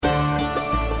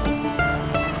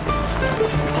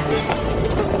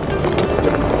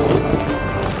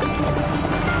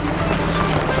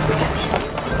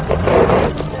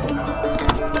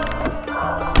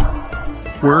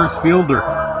is Fielder.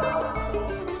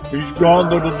 He's gone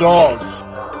to the dogs.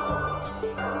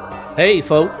 Hey,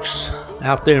 folks,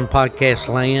 out there in podcast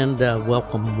land,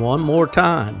 welcome one more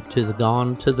time to the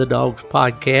Gone to the Dogs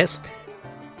podcast.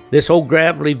 This old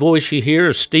gravelly voice you hear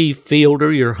is Steve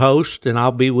Fielder, your host, and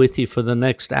I'll be with you for the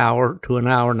next hour to an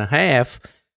hour and a half,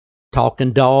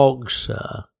 talking dogs,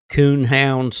 coon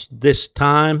hounds this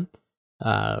time.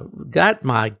 Got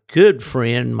my good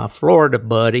friend, my Florida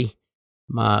buddy,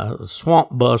 my swamp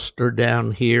buster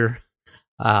down here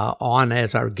on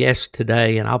as our guest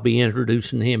today, and I'll be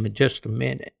introducing him in just a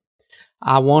minute.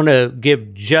 I want to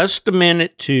give just a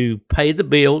minute to pay the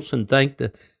bills and thank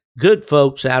the good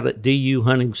folks out at DU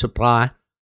Hunting Supply,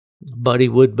 Buddy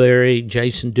Woodbury,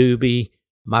 Jason Doobie,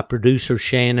 my producer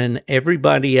Shannon,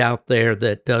 everybody out there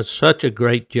that does such a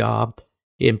great job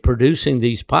in producing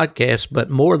these podcasts, but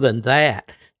more than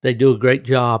that, they do a great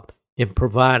job in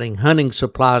providing hunting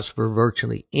supplies for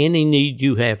virtually any need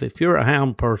you have. If you're a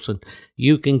hound person,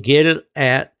 you can get it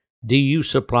at DU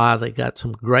Supply. They got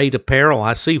some great apparel.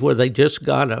 I see where they just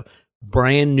got a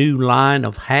brand new line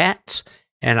of hats,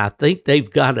 and I think they've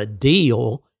got a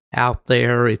deal out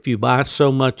there. If you buy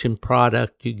so much in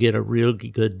product, you get a really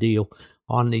good deal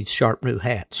on these sharp new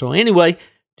hats. So anyway,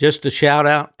 just a shout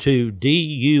out to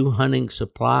DU Hunting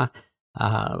Supply,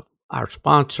 our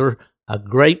sponsor, a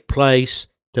great place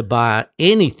to buy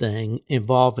anything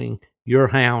involving your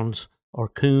hounds or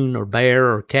coon or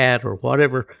bear or cat or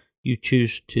whatever you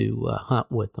choose to hunt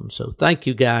with them. So thank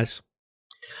you, guys.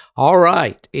 All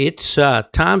right, it's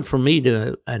time for me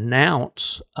to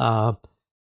announce our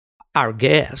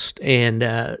guest,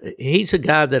 and he's a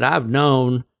guy that I've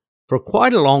known for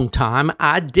quite a long time.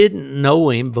 I didn't know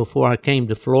him before I came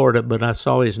to Florida, but I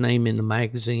saw his name in the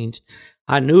magazines.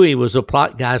 I knew he was a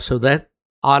Plott guy, so that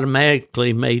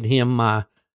automatically made him my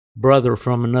brother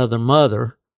from another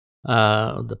mother.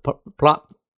 The Plott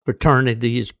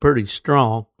fraternity is pretty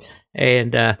strong,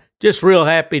 and just real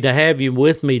happy to have you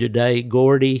with me today,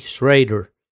 Gordy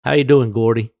Schrader. How you doing,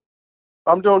 Gordy?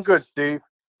 I'm doing good, Steve.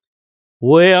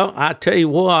 Well, I tell you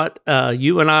what,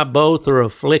 you and I both are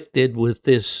afflicted with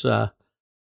this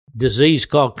disease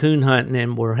called coon hunting,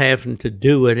 and we're having to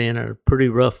do it in a pretty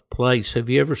rough place. Have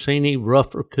you ever seen any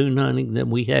rougher coon hunting than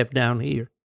we have down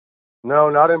here?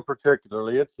 No, not in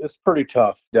particularly. It's pretty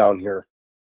tough down here.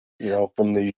 You know,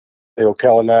 from the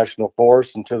Ocala National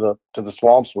Forest and to the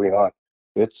swamps we hunt.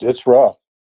 It's rough.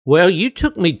 Well, you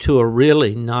took me to a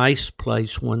really nice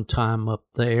place one time up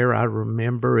there. I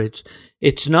remember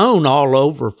it's known all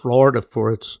over Florida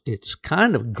for its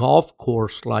kind of golf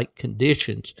course like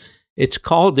conditions. It's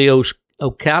called the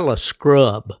Ocala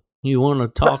Scrub. You want to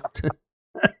talk to?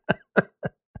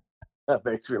 That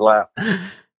makes me laugh.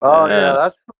 Oh yeah,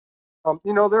 that's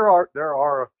you know, there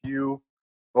are a few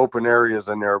open areas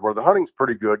in there where the hunting's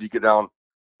pretty good. You get down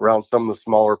around some of the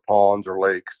smaller ponds or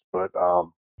lakes, but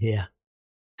yeah.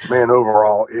 Man,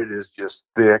 overall, it is just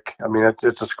thick. I mean,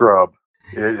 it's a scrub.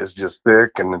 It is just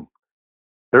thick, and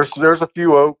there's a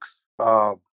few oaks,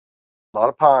 a lot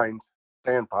of pines,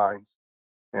 sand pines,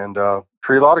 and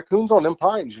tree a lot of coons on them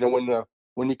pines. You know,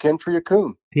 when you can tree a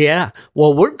coon. Yeah.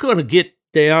 Well, we're going to get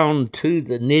down to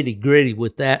the nitty gritty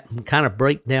with that and kind of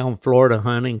break down Florida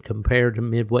hunting compared to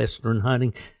Midwestern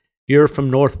hunting. You're from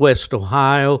Northwest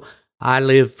Ohio. I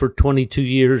lived for 22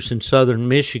 years in southern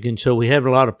Michigan, so we have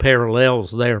a lot of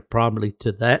parallels there probably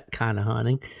to that kind of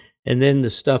hunting. And then the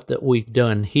stuff that we've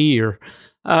done here,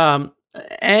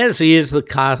 as is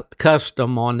the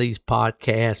custom on these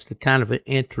podcasts, kind of an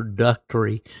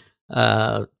introductory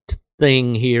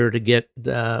thing here to get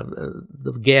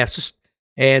the guests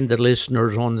and the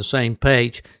listeners on the same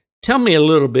page. Tell me a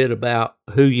little bit about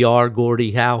who you are,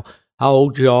 Gordy, how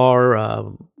old you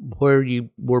are, where you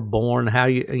were born, how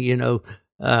you know,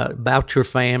 about your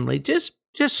family, just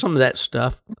some of that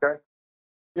stuff. Okay.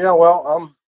 Yeah, well,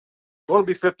 I'm going to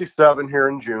be 57 here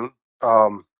in June.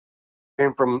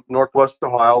 Came from Northwest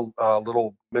Ohio, a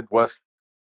little Midwest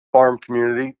farm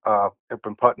community up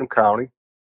in Putnam County.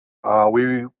 I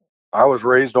was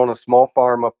raised on a small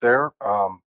farm up there.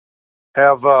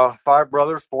 Have 5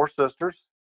 brothers, 4 sisters,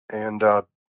 and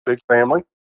big family.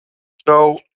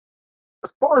 So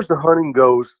as far as the hunting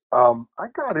goes, I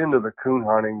got into the coon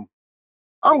hunting,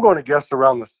 I'm going to guess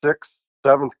around the 6th,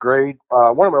 7th grade.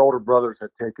 One of my older brothers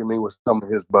had taken me with some of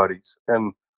his buddies,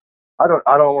 and I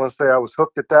don't want to say I was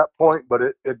hooked at that point, but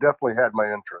it definitely had my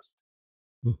interest.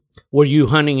 Were you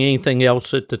hunting anything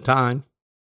else at the time?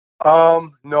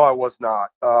 No, I was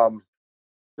not.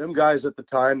 Them guys at the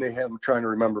time, I'm trying to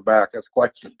remember back, that's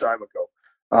quite some time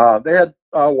ago. They had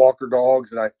Walker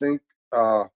dogs, and I think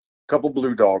a couple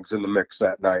blue dogs in the mix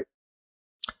that night.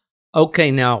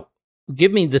 Okay, now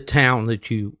give me the town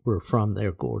that you were from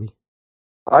there, Gordy.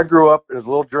 I grew up in a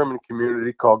little German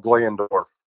community called Glandorf.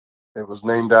 It was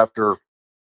named after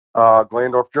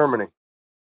Glandorf, Germany.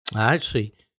 I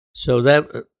see. So that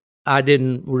I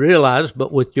didn't realize,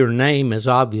 but with your name is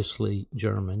obviously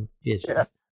German, isn't it?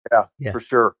 Yeah, for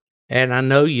sure. And I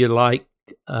know you like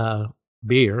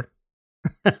beer.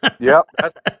 Yep,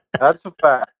 that's a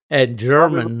fact. And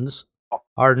Germans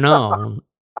are known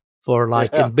for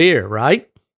liking beer, right?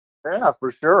 Yeah,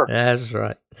 for sure. That's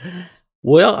right.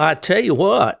 Well, I tell you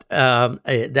what,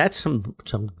 that's some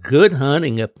good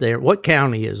hunting up there. What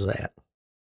county is that?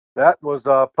 That was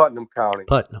Putnam County.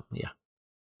 Putnam, yeah.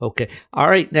 Okay. All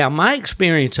right. Now, my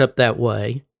experience up that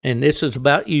way, and this is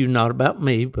about you, not about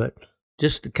me, but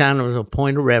just kind of as a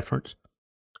point of reference,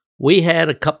 we had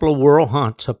a couple of world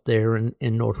hunts up there in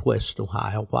Northwest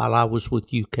Ohio while I was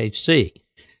with UKC.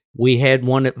 We had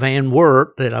one at Van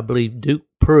Wert that I believe Duke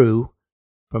Prue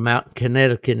from out in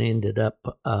Connecticut ended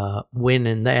up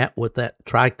winning that with that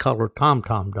tricolor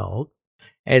tom-tom dog.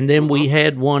 And then we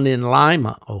had one in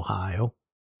Lima, Ohio,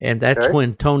 and that's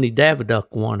when Tony Daviduck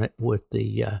won it with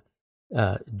the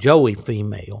Joey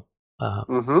female.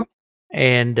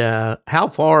 And how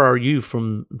far are you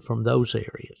from those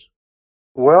areas?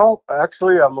 Well,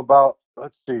 actually, I'm about,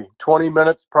 20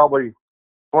 minutes, probably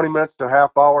 20 minutes to a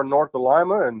half hour north of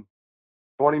Lima and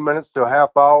 20 minutes to a half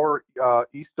hour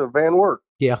east of Van Wert.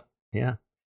 Yeah.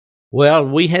 Well,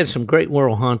 we had some great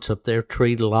world hunts up there,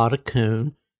 treated a lot of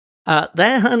coon.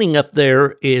 That hunting up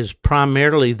there is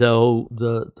primarily, though,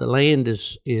 the land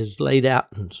is laid out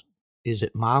in, is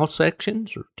it mile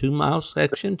sections or 2 mile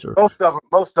sections? Or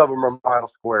most of them are mile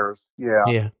squares,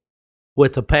 Yeah,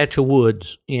 with a patch of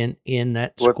woods in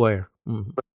that square.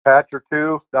 With a patch or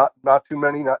two, not too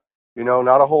many, not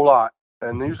a whole lot.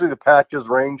 And usually the patches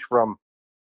range from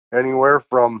anywhere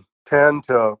from 10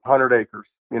 to 100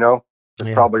 acres, it's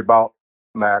probably about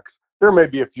max. There may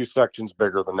be a few sections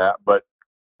bigger than that, but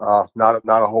not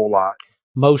a whole lot.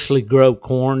 Mostly grow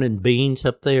corn and beans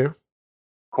up there?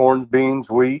 Corn, beans,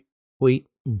 wheat.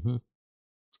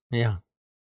 Yeah.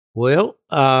 Well,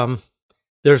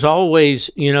 there's always,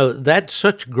 that's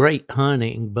such great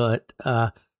hunting, but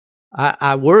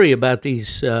I worry about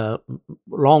these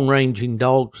long-ranging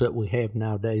dogs that we have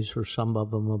nowadays, or some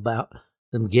of them, about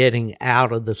them getting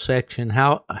out of the section.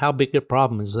 How big a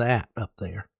problem is that up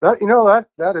there?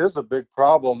 That is a big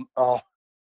problem.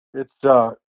 It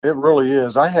really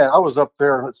is. I was up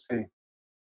there. Let's see.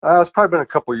 It's probably been a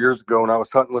couple of years ago, and I was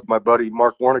hunting with my buddy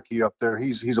Mark Warnicke up there.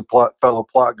 He's a fellow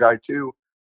plot guy too,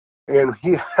 and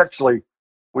we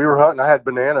were hunting. I had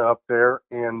Banana up there,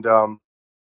 and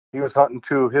he was hunting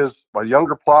to my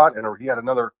younger plot, and he had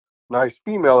another nice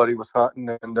female that he was hunting.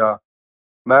 And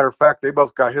matter of fact, they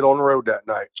both got hit on the road that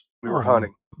night. We were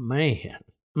hunting. Man.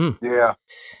 Yeah,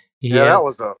 that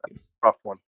was a rough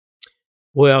one.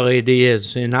 Well, it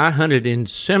is, and I hunted in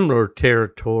similar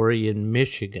territory in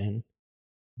Michigan,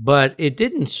 but it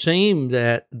didn't seem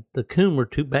that the coon were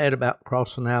too bad about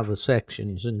crossing out of the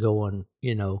sections and going,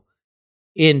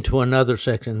 into another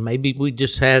section. Maybe we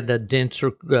just had a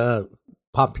denser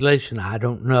population. I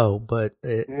don't know, but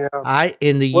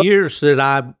in the years that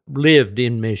I lived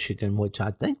in Michigan, which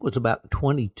I think was about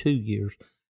 22 years,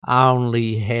 I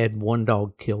only had one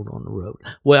dog killed on the road.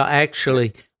 Well,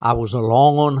 actually, I was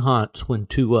along on hunts when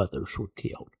 2 others were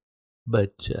killed.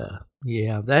 But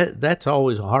that's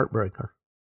always a heartbreaker.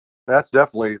 That's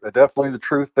definitely the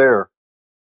truth there.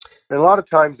 And a lot of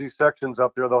times these sections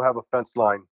up there, they'll have a fence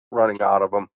line running out of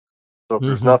them. So if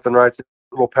there's nothing right there,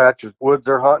 little patch of woods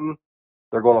they're hunting,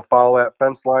 they're going to follow that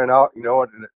fence line out, and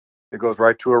it goes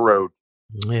right to a road.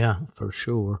 Yeah, for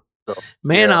sure. So,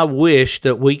 I wish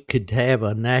that we could have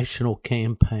a national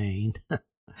campaign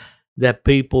that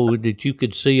you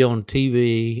could see on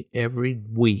TV every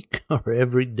week or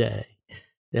every day.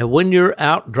 That when you're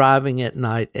out driving at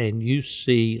night and you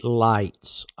see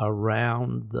lights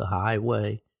around the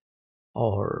highway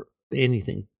or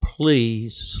anything,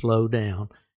 please slow down.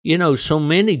 So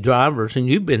many drivers, and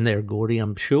you've been there, Gordy,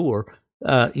 I'm sure,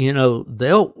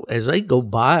 they'll, as they go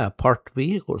by a parked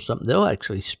vehicle or something, they'll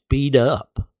actually speed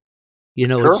up.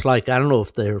 Sure. It's like, I don't know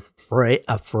if they're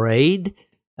afraid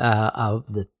of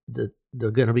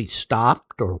they're going to be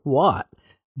stopped or what,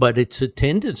 but it's a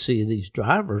tendency of these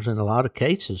drivers in a lot of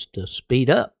cases to speed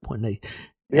up when they.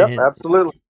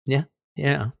 Absolutely.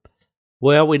 Yeah.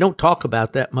 Well, we don't talk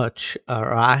about that much,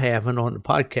 or I haven't on the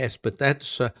podcast, but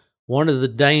that's one of the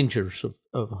dangers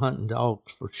of hunting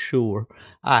dogs for sure.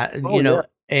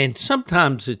 And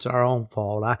sometimes it's our own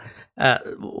fault.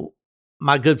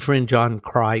 My good friend John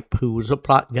Kripe, who was a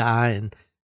plot guy and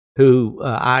who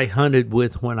I hunted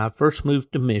with when I first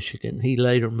moved to Michigan. He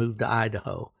later moved to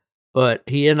Idaho. But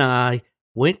he and I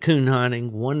went coon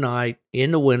hunting one night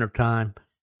in the wintertime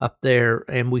up there,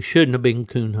 and we shouldn't have been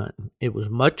coon hunting. It was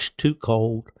much too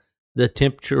cold. The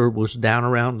temperature was down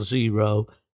around 0.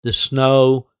 The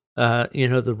snow,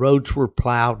 the roads were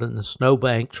plowed and the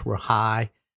snowbanks were high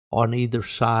on either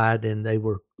side, and they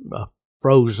were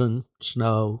frozen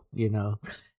snow,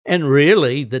 And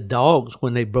really, the dogs,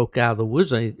 when they broke out of the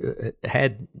woods, they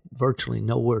had virtually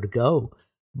nowhere to go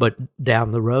but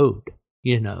down the road,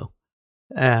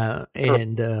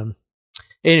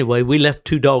 Anyway, we left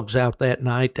 2 dogs out that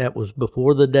night. That was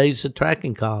before the days of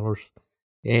tracking collars.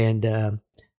 And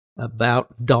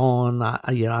about dawn,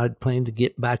 I'd planned to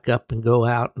get back up and go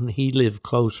out, and he lived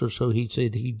closer, so he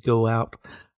said he'd go out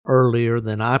earlier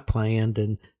than I planned,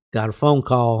 and got a phone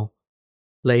call.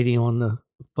 Lady on the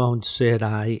phone said,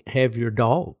 "I have your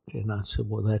dog." And I said,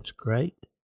 "Well, that's great."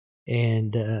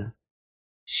 And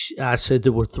I said,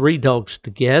 "There were 3 dogs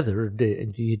together. Do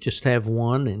you just have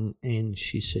one?" And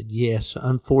she said, "Yes.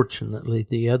 Unfortunately,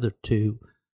 the other 2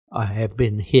 have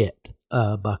been hit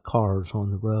by cars on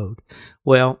the road."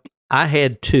 Well, I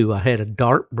had 2. I had a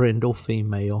dark brindle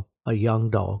female, a young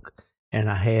dog, and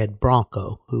I had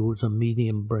Bronco, who was a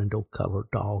medium brindle colored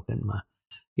dog, and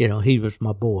he was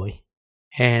my boy.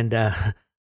 And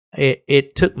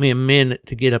it took me a minute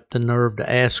to get up the nerve to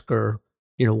ask her,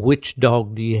 which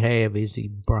dog do you have? Is he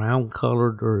brown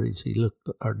colored, or is it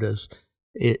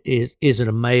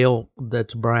a male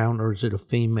that's brown, or is it a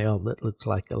female that looks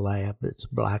like a lab that's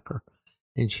blacker?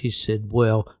 And she said,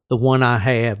 "Well, the one I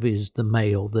have is the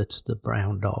male that's the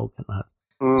brown dog."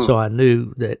 And so I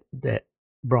knew that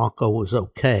Bronco was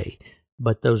okay,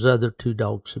 but those other 2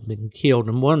 dogs had been killed,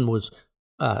 and one was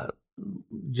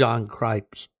John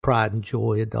Cripe's pride and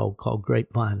joy, a dog called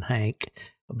Grapevine Hank,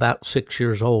 about 6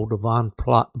 years old, a Von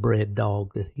Plott bred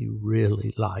dog that he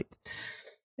really liked.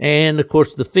 And, of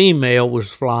course, the female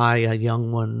was Fly, a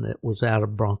young one that was out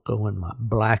of Bronco, and my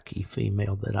Blackie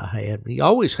female that I had. You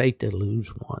always hate to lose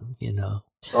one,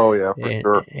 Oh, yeah, for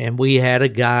sure. And we had a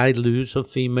guy lose a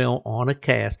female on a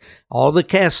cast. All the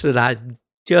casts that I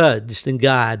judged and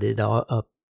guided up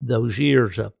those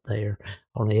years up there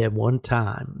only had one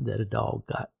time that a dog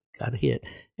got hit.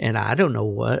 And I don't know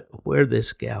where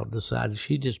this gal decided.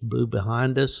 She just blew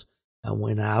behind us and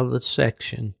went out of the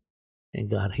section and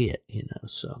got hit,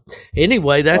 So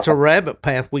anyway, that's a rabbit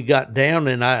path we got down,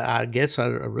 and I guess I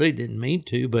really didn't mean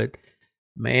to, but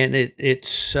man,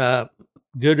 it's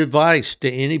good advice to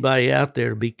anybody out there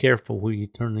to be careful where you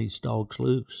turn these dogs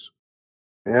loose.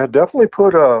 Yeah, definitely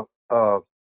put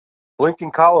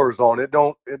blinking collars on. It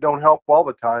don't help all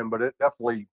the time, but it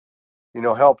definitely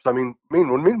helps. I mean,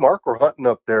 when me and Mark were hunting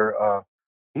up there,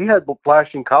 he had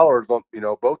flashing collars on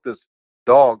both his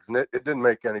dogs, and it didn't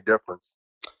make any difference.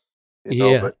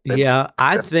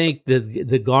 I think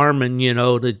the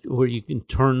Garmin, where you can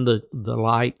turn the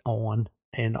light on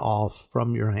and off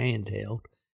from your handheld,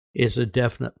 is a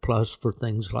definite plus for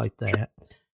things like that.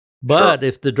 But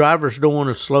if the drivers don't want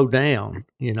to slow down,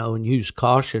 and use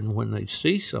caution when they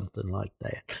see something like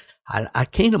that, I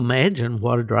can't imagine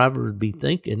what a driver would be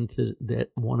thinking that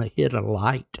want to hit a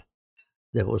light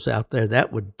that was out there.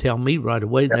 That would tell me right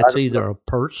away that's either a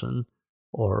person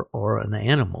or an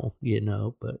animal,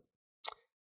 but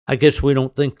I guess we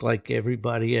don't think like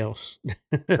everybody else.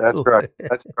 That's right.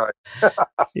 That's right.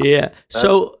 Yeah.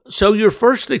 So your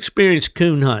first experience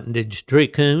coon hunting, did you tree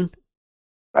coon?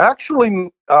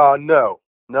 Actually, no,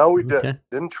 we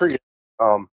didn't tree it.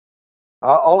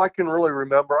 All I can really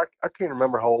remember, I can't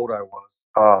remember how old I was.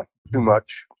 Too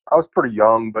much. I was pretty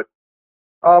young, but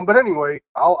anyway,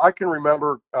 I can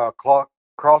remember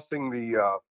crossing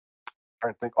the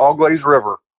trying to think, All Glaze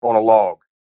River on a log,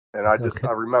 and I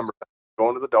remember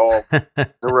going to the dog,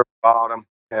 the river bottom,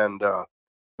 and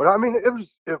but I mean, it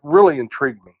really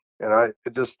intrigued me, and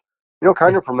it just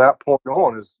kind of from that point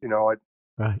on is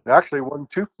actually it wasn't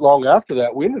too long after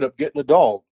that we ended up getting a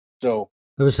dog. So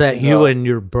was that you and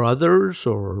your brothers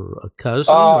or a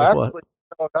cousin?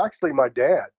 Actually, my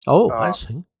dad. Oh, I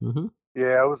see. Mm-hmm.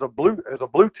 Yeah, it was a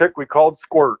blue tick we called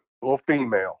Squirt, a little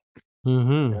female,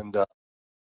 and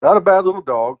not a bad little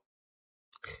dog.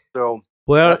 So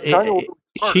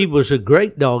she was a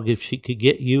great dog if she could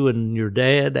get you and your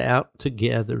dad out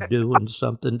together doing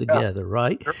something together,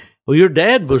 right? Well, your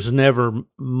dad was never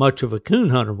much of a coon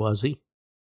hunter, was he?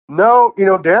 No,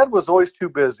 Dad was always too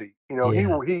busy. He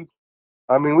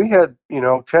I mean, we had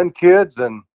 10 kids,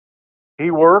 and he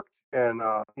worked, and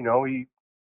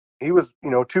he was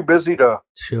too busy to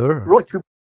really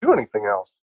do anything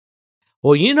else.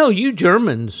 Well, you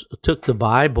Germans took the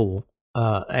Bible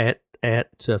at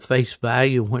at face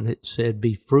value when it said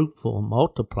be fruitful and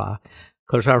multiply.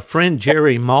 Because our friend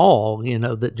Jerry Mall,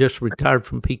 that just retired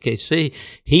from PKC,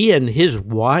 he and his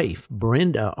wife,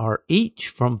 Brenda, are each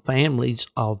from families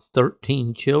of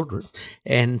 13 children.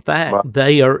 And in fact,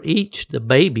 they are each the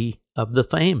baby of the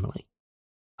family.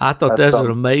 I thought that's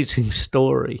an amazing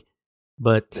story.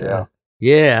 But,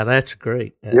 yeah, that's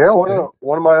great. That's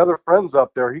one of my other friends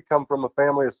up there, he come from a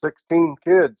family of 16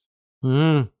 kids.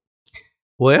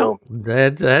 Well,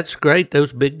 that's great.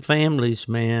 Those big families,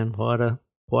 man. What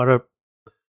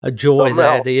a joy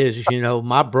that is.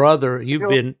 My brother,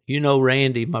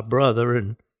 Randy, my brother,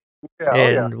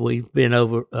 and we've been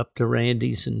up to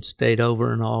Randy's and stayed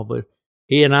over and all, but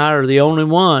he and I are the only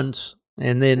ones.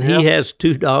 And then he has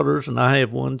 2 daughters and I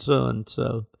have 1 son.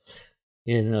 So,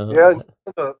 Yeah,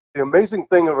 the amazing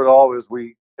thing of it all is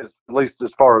at least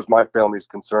as far as my family's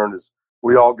concerned, is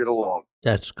we all get along.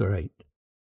 That's great.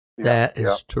 That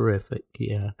is terrific,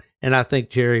 yeah. And I think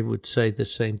Jerry would say the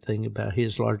same thing about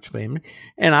his large family.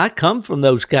 And I come from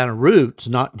those kind of roots,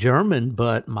 not German,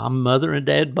 but my mother and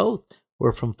dad both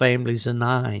were from families of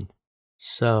 9.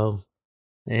 So,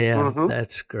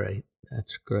 that's great.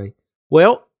 That's great.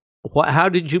 Well, how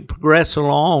did you progress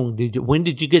along? When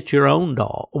did you get your own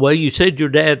dog? Well, you said your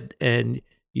dad and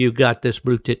you got this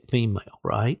blue tick female,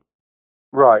 right?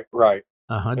 Right.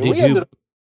 Uh-huh. Did you?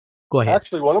 Go ahead.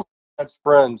 Actually, one of my dad's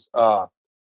friends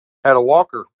had a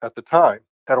Walker at the time.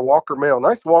 Had a Walker male,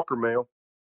 nice Walker male.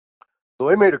 So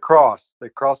they made a cross. They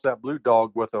crossed that blue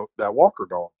dog with that Walker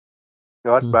dog.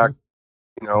 That's back.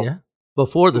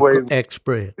 Before the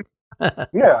X-bred.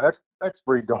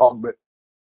 X-breed dog. But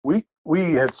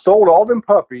we had sold all them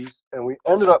puppies, and we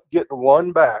ended up getting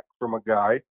one back from a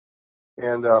guy,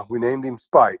 and we named him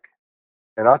Spike.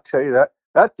 And I'll tell you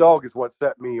that dog is what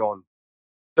set me on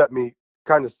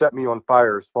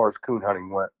fire as far as coon hunting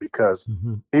went, because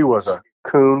he was a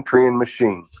coon treeing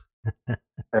machine.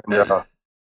 And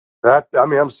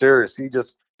I'm serious. He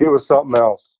was something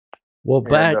else. Well,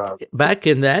 back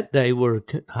in that day, where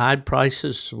hide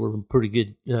prices were in pretty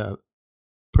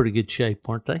good shape,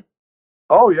 weren't they?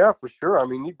 Oh yeah, for sure. I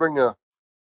mean, you bring a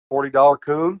 $40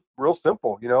 coon, real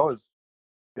simple. It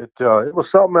was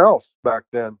something else back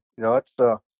then. It's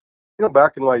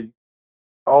back in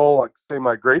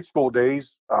my grade school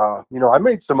days. I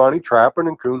made some money trapping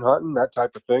and coon hunting, that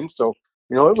type of thing. So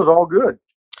it was all good.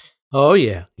 Oh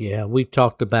yeah. We've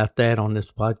talked about that on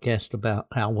this podcast, about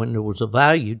how when there was a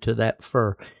value to that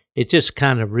fur, it just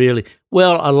kind of really,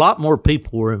 a lot more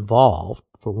people were involved,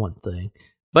 for one thing.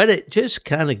 But it just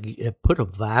kind of put a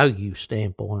value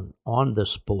stamp on the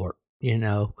sport,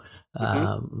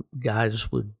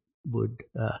 Guys would.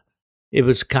 It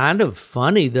was kind of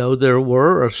funny, though. There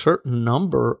were a certain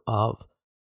number of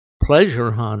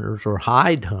pleasure hunters, or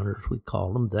hide hunters, we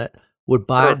call them, that would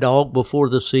buy a dog before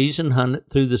the season, hunt it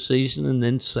through the season, and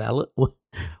then sell it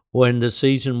when the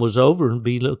season was over, and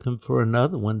be looking for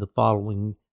another one the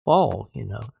following fall.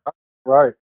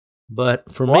 Right. But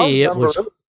for me, it was.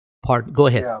 Pardon, go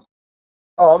ahead. Yeah.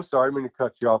 Oh, I'm sorry. I didn't mean to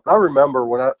cut you off. I remember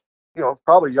when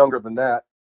probably younger than that,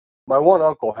 my one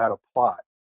uncle had a plot,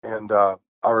 and I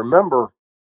remember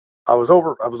I was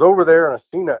over there, and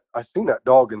I seen that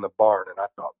dog in the barn, and I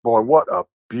thought, boy, what a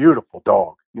beautiful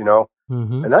dog, and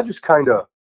that just kind of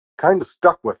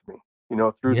stuck with me,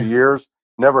 through the years.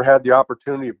 Never had the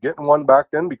opportunity of getting one back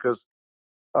then, because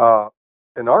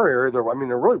in our area there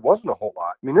really wasn't a whole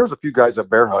lot. I mean, there's a few guys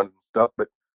that bear hunt and stuff, but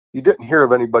you didn't hear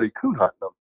of anybody coon hunting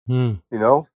them,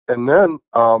 And then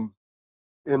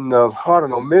in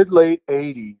the mid-late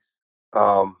 80s,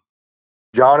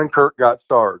 John and Kurt got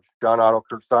Sarge. John Otto,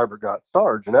 Kurt Cyber got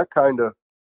Sarge, and that kind of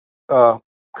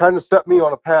set me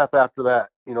on a path after that.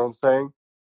 You know what I'm saying?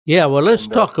 Yeah. Well, let's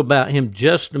talk about him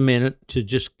just a minute, to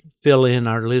just fill in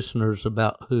our listeners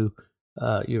about who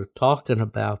you're talking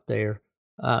about there.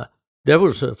 There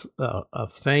was a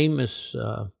famous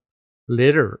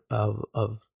litter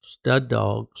of stud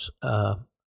dogs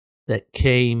that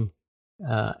came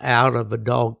out of a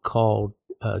dog called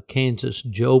Kansas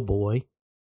Joe Boy,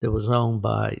 that was owned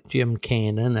by Jim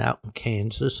Cannon out in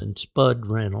Kansas, and Spud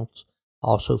Reynolds,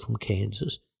 also from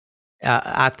Kansas.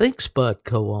 I think Spud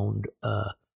co-owned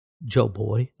Joe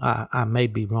Boy. I may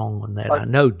be wrong on that. I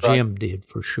know Jim did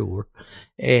for sure.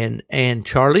 And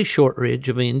Charlie Shortridge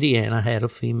of Indiana had a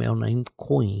female named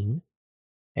Queen,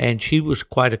 and she was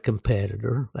quite a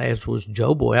competitor, as was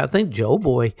Joe Boy. I think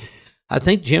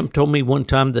Jim told me one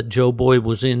time that Joe Boy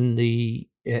was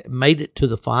made it to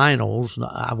the finals.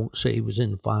 I won't say he was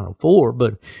in the Final Four,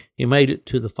 but he made it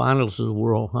to the finals of the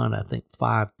World Hunt, I think,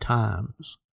 5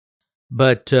 times.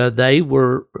 But they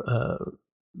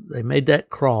made that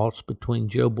cross between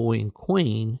Joe Boy and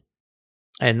Queen,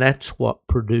 and that's what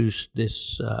produced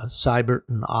this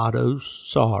Cyberton Autos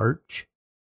Sarge.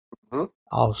 Mhm.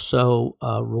 Also,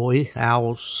 Roy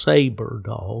Howell's Saber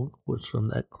dog was from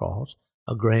that cross,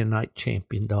 a Grand Night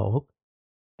champion dog.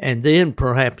 And then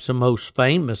perhaps the most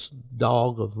famous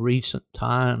dog of recent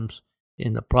times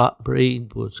in the Plott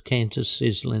breed was Kansas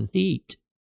Sizzling Heat,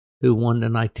 who won the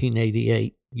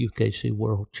 1988 UKC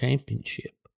World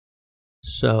Championship.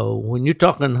 So when you're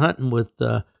talking hunting with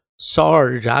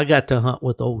Sarge, I got to hunt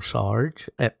with old Sarge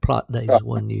at Plott Days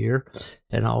one year,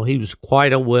 and he was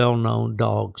quite a well-known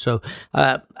dog. So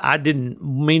I didn't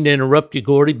mean to interrupt you,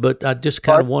 Gordy, but I just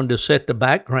kind of wanted to set the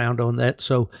background on that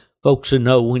so folks will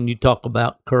know when you talk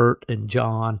about Kurt and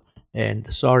John and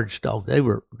the Sarge dog, they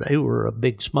were a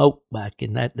big smoke back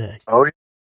in that day. Oh, yeah,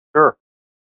 sure.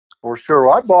 For sure.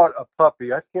 Well, I bought a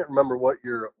puppy. I can't remember what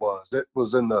year it was. It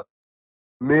was in the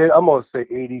I'm going to say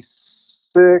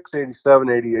 86, 87,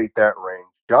 88, that range.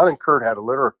 John and Kurt had a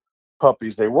litter of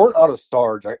puppies. They weren't out of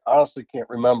Sarge. I honestly can't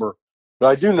remember, but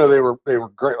I do know they were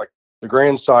great. Like the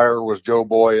grandsire was Joe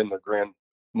Boy and the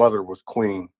grandmother was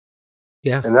Queen.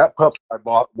 Yeah. And that puppy I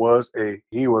bought was a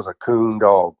coon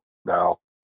dog. Now,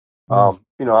 I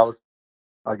was,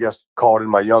 I guess, caught in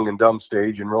my young and dumb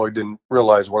stage and really didn't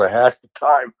realize what I had at the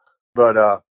time.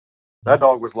 But that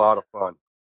dog was a lot of fun.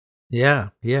 Yeah,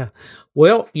 yeah.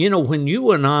 Well, when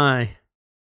you and I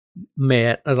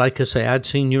met, like I say, I'd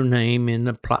seen your name in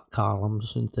the plot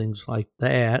columns and things like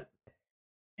that.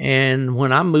 And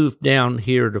when I moved down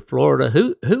here to Florida,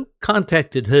 who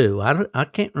contacted who? I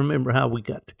can't remember how we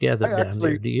got together down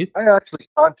there. Do you? I actually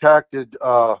contacted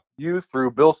you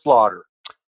through Bill Slaughter.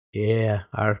 Yeah,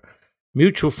 our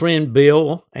mutual friend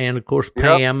Bill, and of course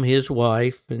Pam, his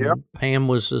wife, and Pam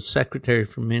was the secretary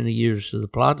for many years of the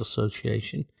Plott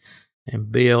Association.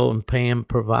 And Bill and Pam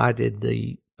provided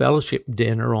the fellowship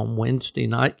dinner on Wednesday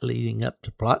night leading up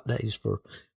to Plott Days for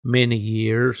many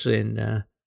years. And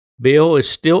Bill is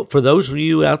still, for those of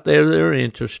you out there that are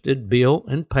interested, Bill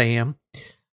and Pam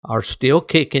are still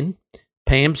kicking.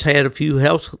 Pam's had a few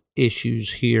health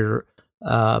issues here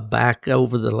back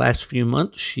over the last few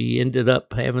months. She ended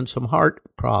up having some heart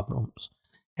problems.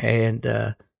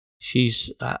 And she's,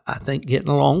 I think, getting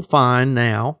along fine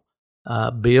now.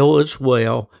 Bill as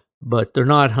well. But they're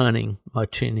not hunting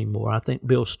much anymore. I think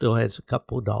Bill still has a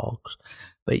couple of dogs.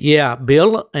 But yeah,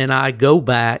 Bill and I go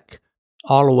back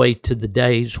all the way to the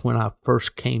days when I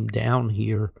first came down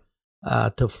here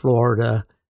to Florida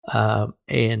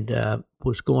and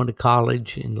was going to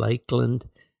college in Lakeland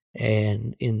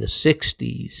and in the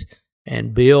 60s.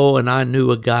 And Bill and I knew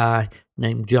a guy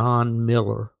named John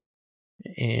Miller.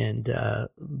 And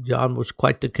John was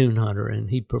quite the coon hunter, and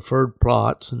he preferred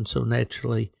Plotts, and so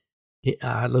naturally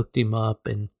I looked him up,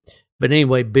 but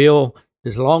anyway, Bill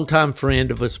is a longtime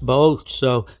friend of us both.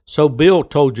 So Bill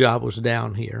told you I was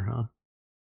down here, huh?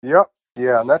 Yep,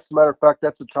 yeah, and that's a matter of fact.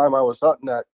 That's the time I was hunting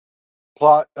that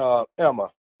Plott Emma.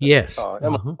 Yes,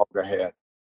 Emma dog I had.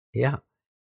 Yeah,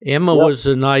 Emma was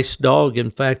a nice dog.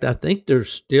 In fact, I think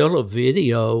there's still a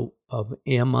video of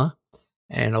Emma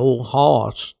and old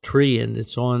Hoss treeing.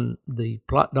 It's on the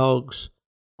Plott Dogs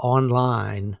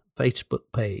Online Facebook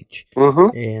page.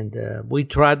 And we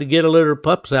tried to get a litter of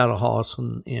pups out of Hoss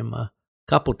and Emma a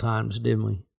couple times, didn't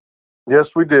we?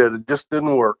 Yes, we did. It just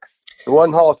didn't work. It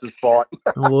wasn't Hoss's fault.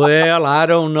 Well, I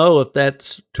don't know if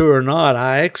that's true or not.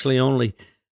 I actually only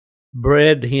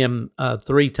bred him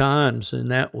 3 times,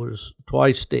 and that was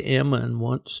twice to Emma and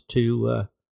once to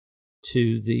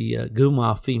the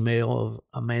Guma female of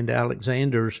Amanda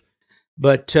Alexander's.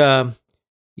 But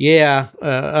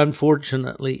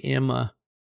unfortunately, Emma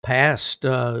passed.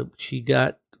 She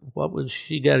got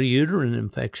a uterine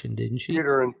infection, didn't she?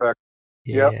 Uterine infection.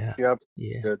 Yeah. Yep.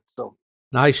 Yeah. Good. So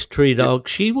nice tree dog.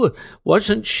 She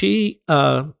wasn't she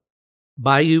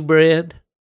Bayou bred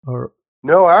or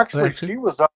no? Actually, she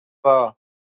was up. I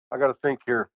got to think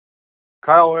here.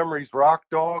 Kyle Emery's rock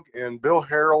dog and Bill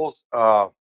Harrell's.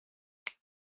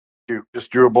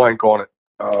 Just drew a blank on it.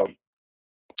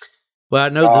 Well, I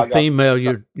know the female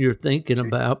you're thinking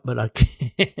about, but I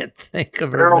can't think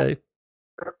of her name.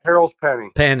 Harold's Penny.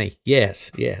 Penny,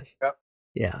 yes. Yep.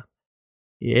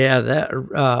 Yeah, that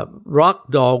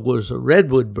rock dog was a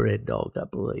redwood bred dog, I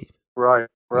believe. Right.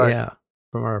 Yeah,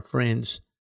 from our friends.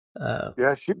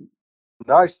 She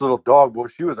nice little dog. Boy,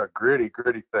 she was a gritty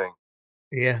thing.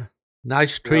 Yeah,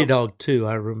 nice tree dog too.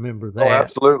 I remember that. Oh,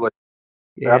 absolutely.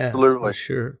 Yeah, absolutely, for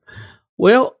sure.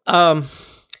 Well,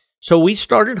 so we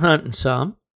started hunting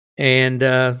some, and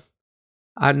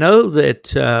I know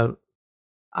that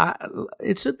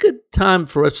it's a good time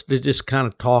for us to just kind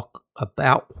of talk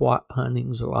about what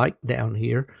hunting's like down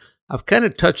here. I've kind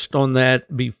of touched on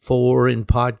that before in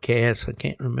podcasts. I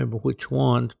can't remember which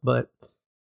ones, but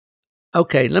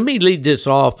okay, let me lead this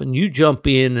off and you jump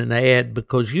in and add,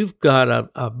 because you've got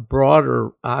a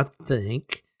broader, I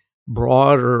think,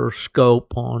 broader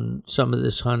scope on some of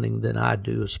this hunting than I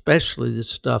do, especially this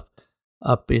stuff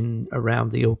up in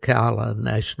around the Ocala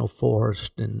National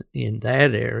Forest and in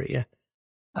that area.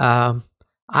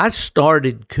 I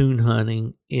started coon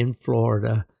hunting in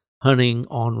Florida, hunting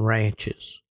on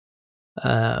ranches.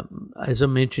 As I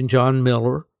mentioned, John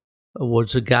Miller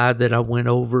was a guy that I went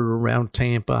over around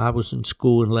Tampa. I was in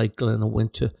school in Lakeland. I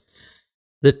went to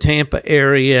the Tampa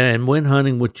area and went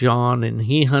hunting with John, and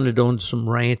he hunted on some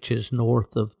ranches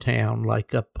north of town,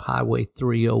 like up Highway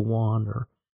 301 or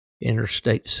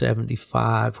Interstate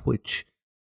 75, which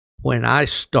when I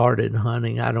started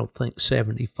hunting, I don't think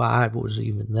 75 was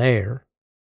even there.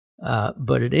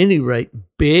 But at any rate,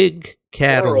 big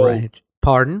cattle ranch.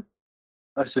 Pardon?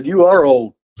 I said, you are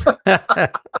old.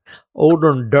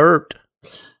 Older than dirt.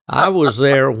 I was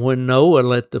there when Noah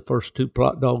let the first 2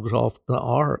 plot dogs off the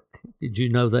ark. Did you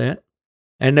know that?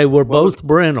 And they were both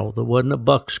brindle. There wasn't a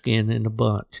buckskin in the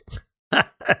bunch.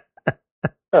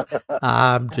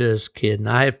 I'm just kidding.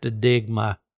 I have to dig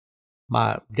my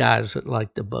guys that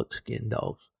like the buckskin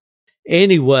dogs.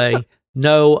 Anyway,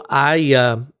 no,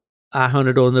 I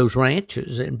hunted on those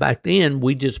ranches, and back then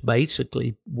we just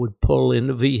basically would pull in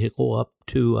the vehicle up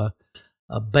to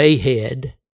a bay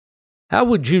head. How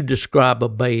would you describe a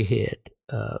bay head,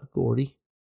 Gordy?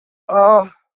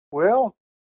 Well,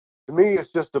 to me, it's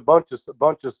just a bunch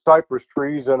of cypress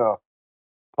trees and a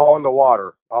pond of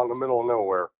water out in the middle of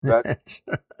nowhere.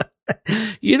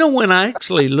 You know, when I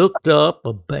actually looked up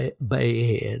a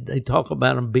bay head, they talk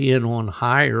about them being on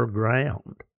higher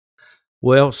ground.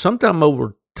 Well, sometime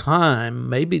over time,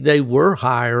 maybe they were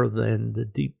higher than the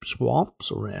deep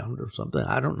swamps around or something.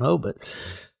 I don't know, but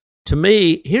to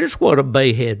me, here's what a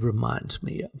bay head reminds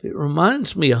me of. It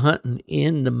reminds me of hunting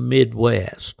in the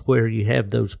Midwest, where you have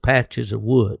those patches of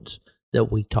woods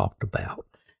that we talked about,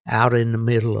 out in the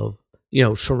middle of,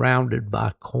 surrounded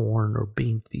by corn or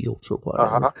bean fields or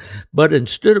whatever. Uh-huh. But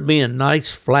instead of being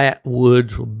nice flat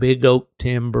woods with big oak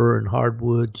timber and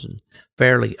hardwoods and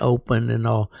fairly open and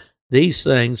all, these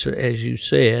things, as you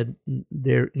said,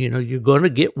 you're going to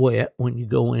get wet when you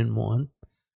go in one.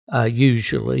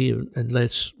 Usually,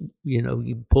 unless,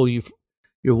 you pull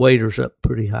your waders up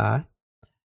pretty high.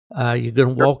 You're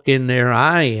going to walk in there,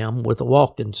 I am, with a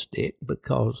walking stick,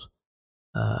 because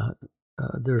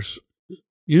there's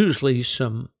usually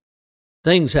some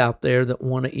things out there that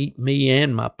want to eat me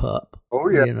and my pup. Oh,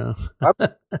 yeah.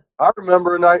 I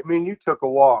remember a night me and you took a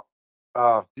walk.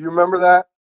 Do you remember that?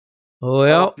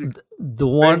 Well, the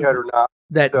one, or not,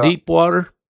 that deep water?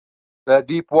 That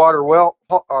deep water, well,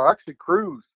 actually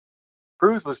Cruz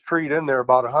was treed in there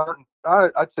about 100,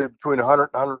 I'd say between 100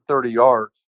 and 130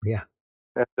 yards. Yeah.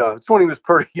 And it's when he was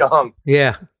pretty young.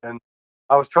 Yeah. And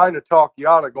I was trying to talk you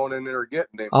out of going in there and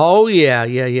getting him. Oh, yeah.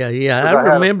 I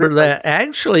remember that.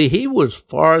 Actually, he was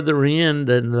farther in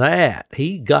than that.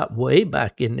 He got way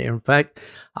back in there. In fact,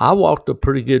 I walked a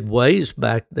pretty good ways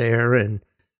back there, and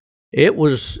it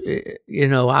was,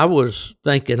 I was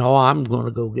thinking, I'm going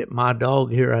to go get my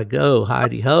dog. Here I go,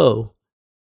 hidey ho.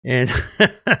 And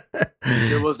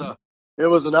it was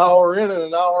an hour in and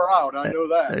an hour out. I know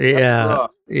that.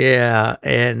 Yeah.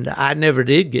 And I never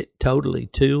did get totally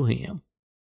to him.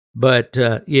 But,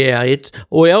 and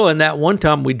that one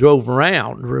time we drove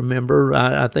around, remember?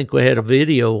 I think we had a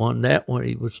video on that when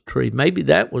he was treed. Maybe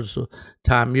that was the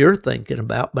time you're thinking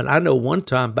about. But I know one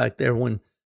time back there when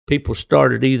people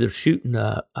started either shooting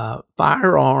a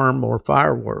firearm or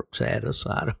fireworks at us.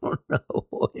 I don't know.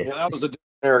 Yeah, that was a different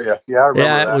area. Yeah, I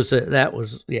remember that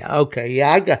was okay.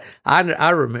 Yeah, I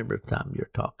remember the time you're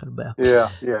talking about.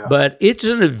 Yeah. But it's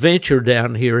an adventure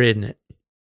down here, isn't it?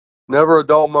 Never a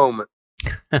dull moment.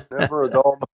 Never a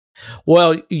dull moment.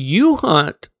 Well, you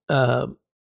hunt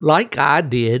like I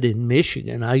did in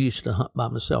Michigan. I used to hunt by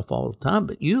myself all the time,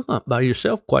 but you hunt by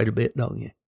yourself quite a bit, don't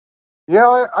you? Yeah,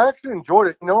 I actually enjoyed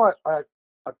it. I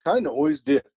kind of always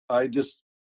did. I just,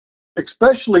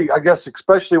 especially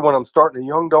when I'm starting a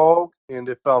young dog, and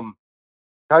if I'm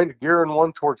kind of gearing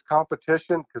one towards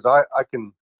competition, because I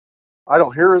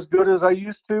don't hear as good as I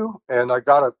used to, and I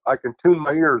can tune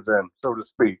my ears in, so to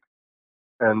speak,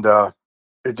 and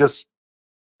it's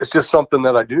just something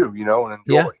that I do, and enjoy.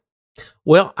 Yeah.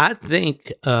 Well, I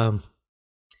think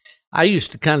I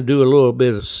used to kind of do a little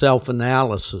bit of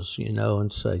self-analysis,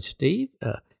 and say, Steve,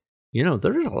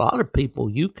 there's a lot of people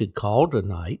you could call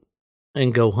tonight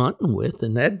and go hunting with,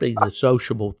 and that'd be the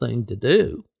sociable thing to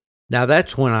do. Now,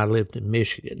 that's when I lived in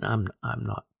Michigan. I'm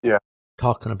not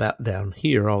talking about down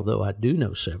here, although I do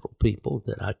know several people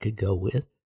that I could go with.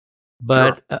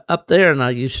 But up there, and I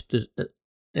used to,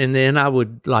 and then I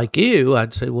would, like you,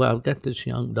 I'd say, well, I've got this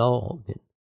young dog, and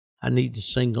I need to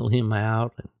single him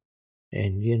out and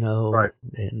Right.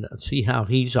 and see how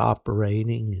he's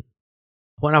operating.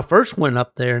 When I first went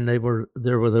up there and there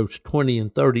were those $20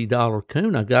 and $30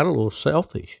 coon, I got a little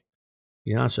selfish.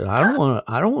 I said, I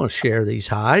don't want to share these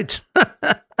hides.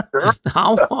 Sure.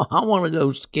 I want to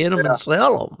go skin them and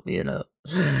sell them.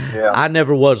 Yeah. I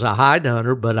never was a hide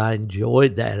hunter, but I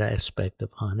enjoyed that aspect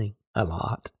of hunting a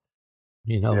lot.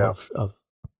 Of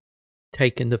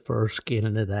taking the fur,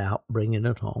 skinning it out, bringing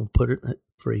it home, put it in the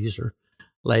freezer.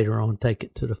 Later on, take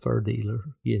it to the fur dealer.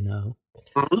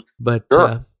 Mm-hmm. But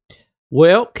Sure.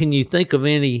 well, can you think of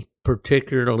any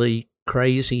particularly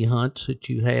crazy hunts that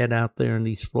you had out there in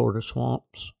these Florida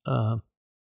swamps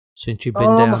since you've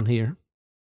been down here?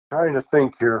 Trying to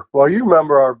think here. Well, you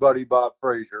remember our buddy Bob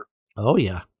Frazier, Oh,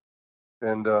 yeah.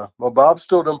 and Bob's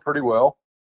still doing pretty well.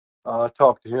 I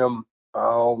talk to him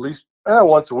at least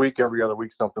once a week, every other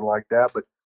week, something like that. But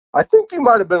I think you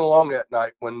might have been along that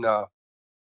night when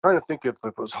trying to think if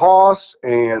it was Hoss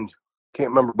and can't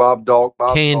remember Bob's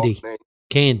Candy. dog's name.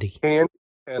 Candy.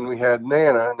 And we had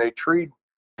Nana, and they treed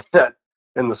that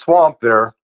in the swamp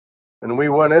there, and we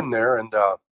went in there, and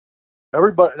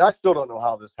everybody. And I still don't know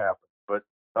how this happened, but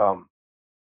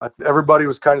everybody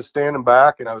was kind of standing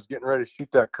back, and I was getting ready to shoot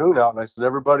that coon out, and I said,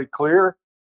 "Everybody clear?"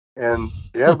 And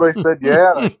everybody said,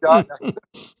 "Yeah." And I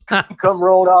shot, come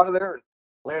rolling out of there, and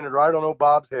landed right on old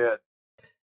Bob's head.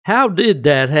 How did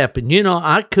that happen?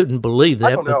 I couldn't believe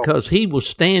that because he was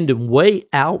standing way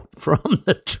out from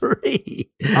the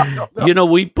tree.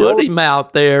 We put him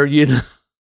out there,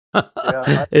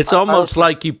 Yeah, it's almost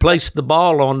like you placed the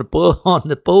ball on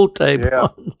the pool table.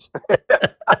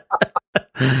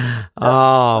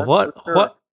 Yeah.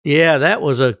 What? Yeah, that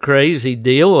was a crazy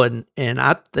deal, and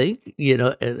I think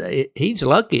he's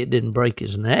lucky it didn't break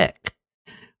his neck.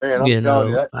 Man, I'm telling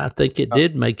you that. I think it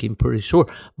did make him pretty sore.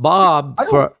 Bob,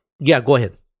 go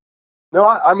ahead. No,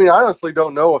 I mean, I honestly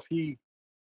don't know if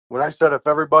when I said if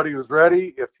everybody was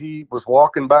ready, if he was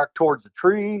walking back towards the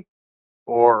tree,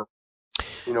 or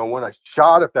when I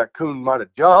shot, if that coon might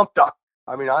have jumped.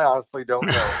 I mean, I honestly don't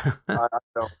know. I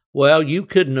don't. Well, you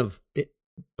couldn't have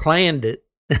planned it,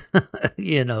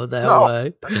 that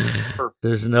way. Sure.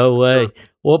 There's no way. Sure.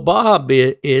 Well, Bob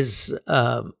is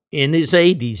in his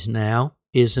 80s now,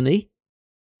 isn't he?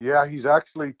 Yeah, he's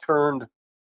actually turned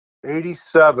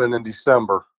 87 in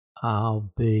December.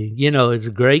 I'll be. He's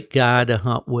a great guy to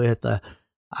hunt with.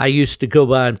 I used to go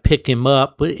by and pick him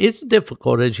up, but it's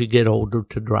difficult as you get older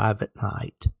to drive at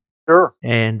night. Sure.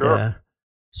 And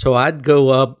so I'd go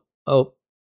up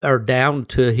or down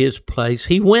to his place.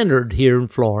 He wintered here in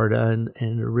Florida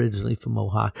and originally from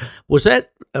Ohio. Was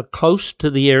that close to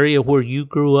the area where you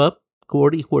grew up,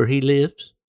 Gordy, where he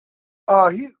lives?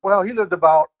 He lived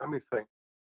about, let me think,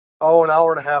 an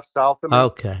hour and a half south of me.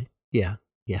 Okay. Yeah.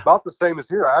 About the same as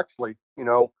here, actually.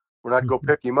 When I'd go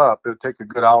pick him up, it would take a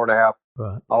good hour and a half,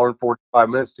 hour and 45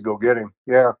 minutes to go get him.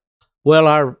 Yeah. Well,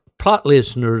 our plot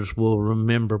listeners will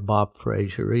remember Bob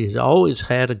Frazier. He's always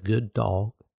had a good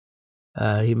dog.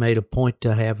 He made a point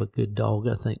to have a good dog,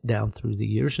 I think, down through the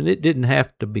years. And it didn't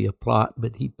have to be a plot,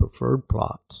 but he preferred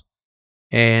plots.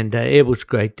 And it was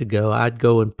great to go. I'd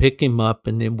go and pick him up,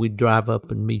 and then we'd drive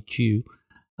up and meet you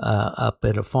up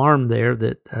at a farm there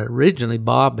that originally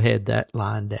Bob had that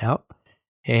lined out.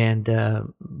 And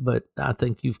but I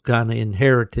think you've kind of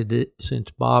inherited it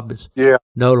since Bob is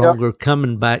no longer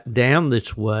coming back down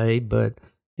this way. But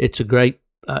it's a great,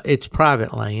 it's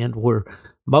private land where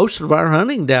most of our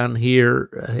hunting down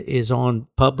here is on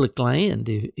public land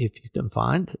if you can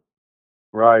find it.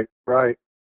 Right.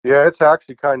 Yeah, it's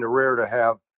actually kind of rare to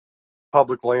have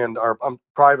public land or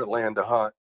private land to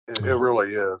hunt. It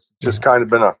really is. It's just kind of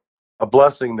been a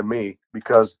blessing to me,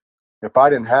 because if I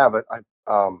didn't have it,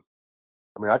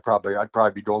 I'd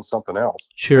probably be doing something else.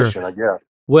 Sure. Fishing, I guess.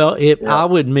 Well, I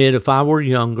would admit, if I were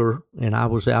younger and I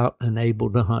was out and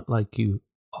able to hunt like you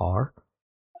are,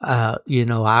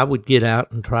 I would get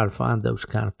out and try to find those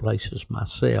kind of places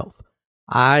myself.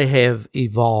 I have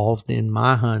evolved in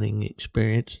my hunting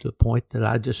experience to the point that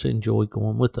I just enjoy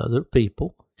going with other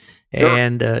people. Sure.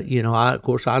 And,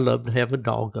 I love to have a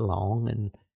dog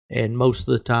along, and most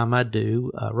of the time I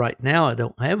do. Right now I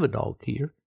don't have a dog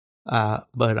here,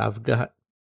 but I've got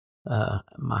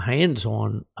my hands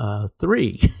on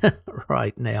 3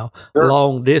 right now, sure.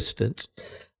 Long distance.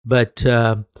 But,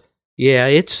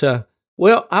 it's...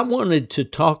 well, I wanted to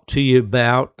talk to you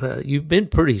about, you've been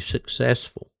pretty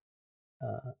successful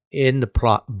in the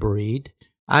plot breed.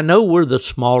 I know we're the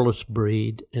smallest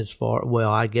breed as far,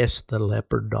 well, I guess the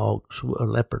leopard dogs, or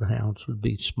leopard hounds would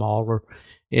be smaller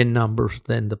in numbers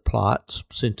than the Plots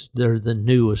since they're the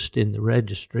newest in the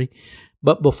registry.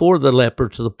 But before the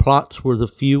leopards, the Plots were the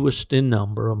fewest in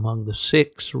number among the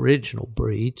 6 original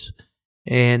breeds.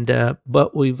 And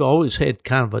but we've always had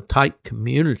kind of a tight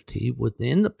community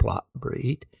within the Plot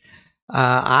breed.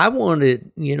 I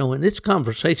wanted, in this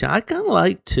conversation, I kind of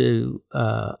like to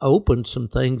open some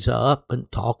things up and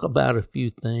talk about a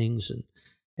few things,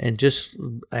 and just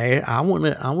I want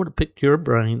to pick your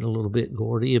brain a little bit,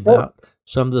 Gordy, about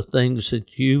some of the things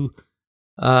that you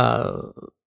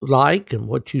like and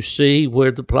what you see,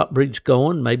 where the Plot breed's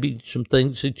going, maybe some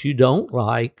things that you don't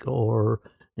like,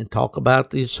 and talk about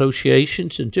the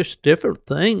associations and just different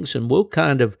things, and we'll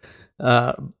kind of.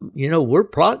 We're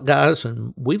Plot guys,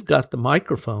 and we've got the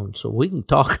microphone, so we can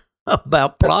talk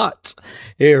about Plots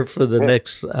here for the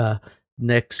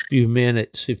next few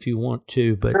minutes if you want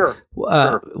to. But Sure.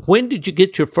 When did you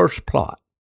get your first Plot?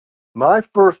 My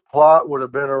first Plot would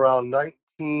have been around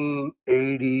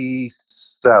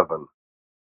 1987.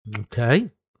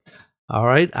 Okay. All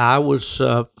right. I was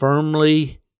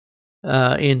firmly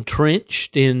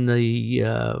entrenched in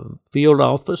the field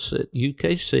office at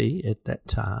UKC at that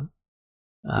time.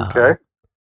 Okay.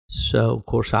 So, of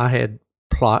course, I had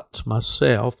Plots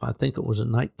myself. I think it was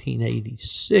in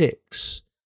 1986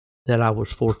 that I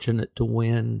was fortunate to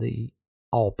win the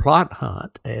all-Plot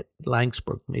hunt at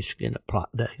Langsburg, Michigan at Plot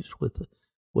Days with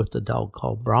the dog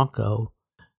called Bronco.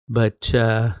 But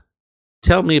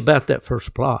tell me about that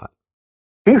first Plot.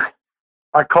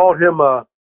 I called him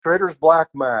Trader's Black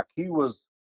Mac. He was,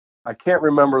 I can't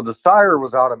remember, the sire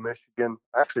was out of Michigan.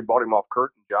 I actually bought him off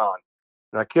Kurt and John.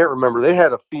 And I can't remember. They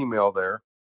had a female there.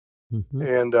 Mm-hmm.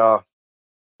 And so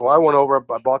I went over,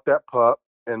 I bought that pup.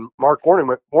 And Mark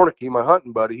Warnicke, my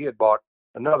hunting buddy, he had bought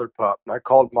another pup. And I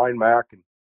called mine Mac. And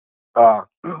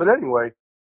but anyway,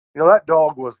 that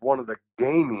dog was one of the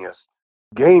gamiest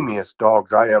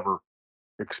dogs I ever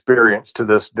experienced to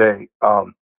this day.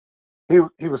 He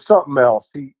was something else.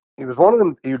 He was one of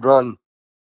them. He'd run,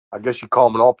 I guess you call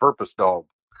him an all-purpose dog.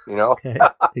 Okay.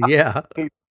 Yeah.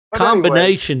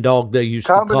 Combination dog, they used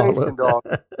to call it. Combination dog.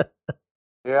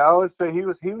 Yeah, I would say he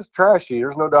was trashy.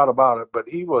 There's no doubt about it. But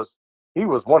he was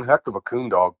one heck of a coon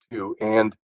dog too.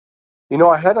 And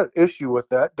I had an issue with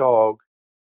that dog.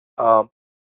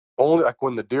 Only like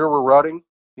when the deer were rutting.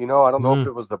 I don't know if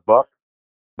it was the buck,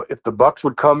 but if the bucks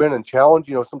would come in and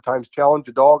challenge, sometimes challenge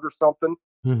a dog or something.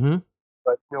 Mm-hmm.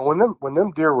 But when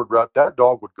them deer would rut, that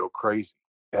dog would go crazy,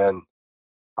 and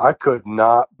I could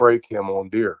not break him on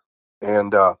deer.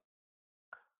 And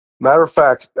matter of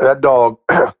fact, that dog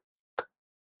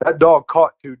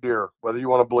caught 2 deer, whether you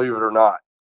want to believe it or not.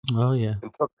 Oh yeah.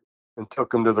 And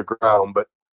took him to the ground. But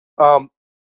I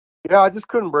just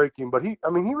couldn't break him. But he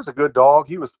was a good dog.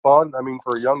 He was fun.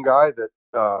 For a young guy that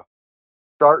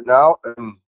starting out,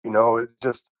 and it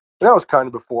just that was kind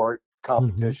of before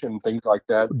competition, things like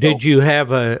that. Did you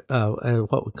have a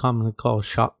what we commonly call a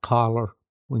shock collar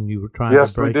when you were trying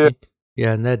to break it?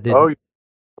 Yeah, and that didn't.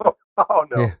 Oh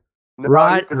no. Yeah.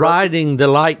 Riding the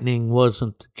lightning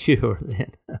wasn't the cure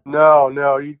then.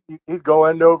 No, he'd go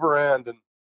end over end and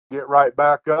get right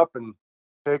back up and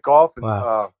take off,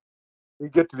 and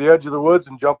he'd get to the edge of the woods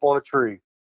and jump on a tree.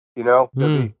 He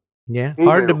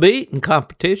hard to beat in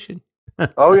competition.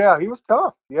 Oh yeah, he was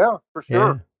tough. Yeah, for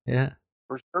sure. Yeah,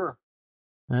 for sure.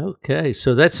 Okay,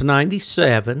 so that's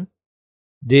 97.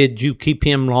 Did you keep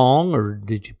him long, or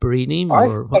did you breed him? I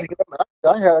never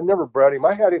bred him.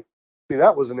 I had him. See,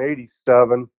 that was in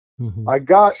 87. Mm-hmm. I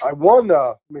won,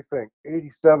 let me think,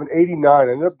 87, 89. I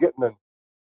ended up getting the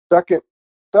second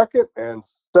and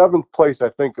 7th place, I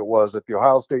think it was, at the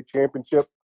Ohio State Championship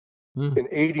in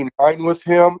 89 with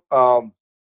him.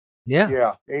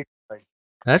 Yeah, 89.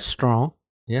 That's strong.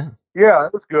 Yeah. Yeah,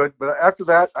 it was good. But after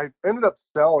that, I ended up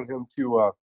selling him to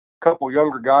a couple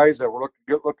younger guys that were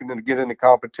looking to get into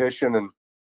competition, and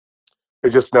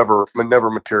it just never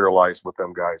materialized with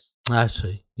them guys. I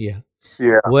see. Yeah.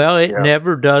 Yeah. Well, it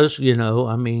never does,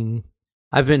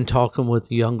 I've been talking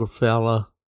with a younger fella,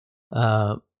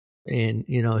 and,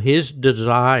 his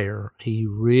desire, he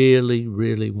really,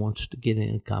 really wants to get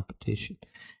in a competition,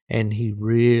 and he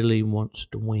really wants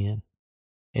to win,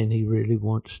 and he really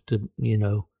wants to,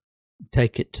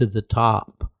 take it to the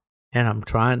top. And I'm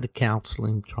trying to counsel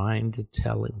him, trying to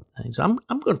tell him things. I'm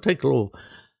going to take a little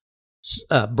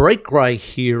break right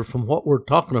here from what we're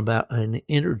talking about and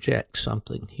interject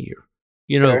something here.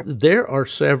 There are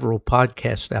several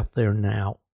podcasts out there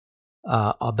now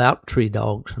about tree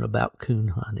dogs and about coon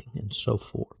hunting and so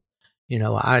forth.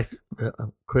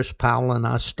 Chris Powell and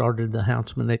I started the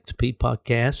Houndsman XP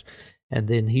podcast, and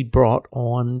then he brought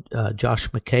on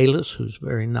Josh Michaelis, who's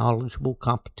very knowledgeable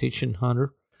competition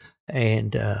hunter,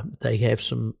 and they have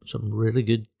some really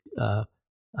good.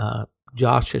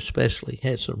 Josh especially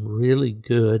has some really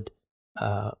good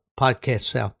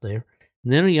podcasts out there.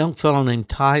 And then a young fellow named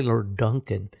Tyler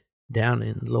Duncan down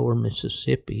in Lower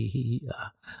Mississippi. He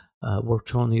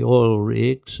works on the oil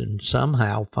rigs and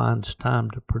somehow finds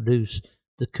time to produce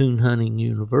the Coon Hunting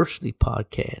University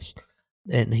podcast.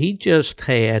 And he just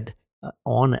had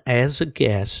on as a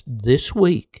guest this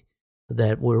week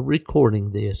that we're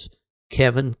recording this,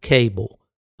 Kevin Cable.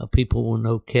 People will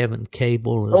know Kevin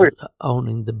Cable is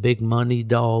owning the Big Money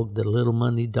Dog, the Little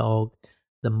Money Dog,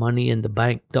 the Money in the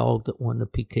Bank dog that won the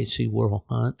PKC World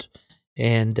Hunt.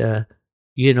 And,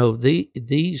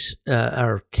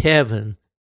 Kevin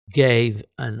gave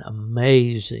an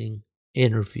amazing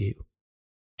interview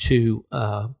to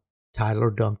Tyler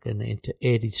Duncan and to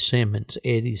Eddie Simmons.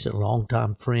 Eddie's a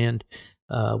longtime friend,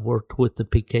 worked with the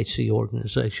PKC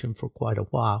organization for quite a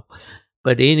while.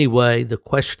 But anyway, the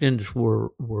questions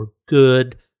were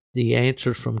good. The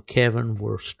answers from Kevin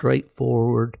were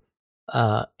straightforward.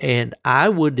 And I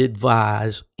would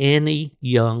advise any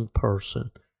young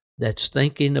person that's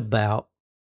thinking about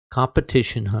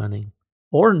competition hunting,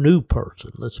 or new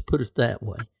person, let's put it that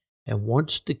way, and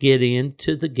wants to get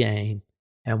into the game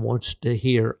and wants to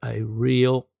hear a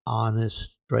real,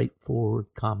 honest, straightforward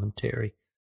commentary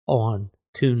on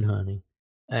coon hunting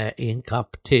in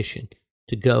competition,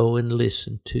 to go and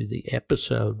listen to the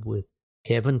episode with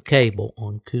Kevin Cable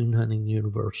on Coon Hunting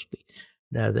University.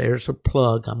 Now, there's a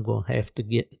plug. I'm going to have to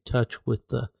get in touch with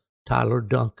Tyler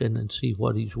Duncan and see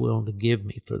what he's willing to give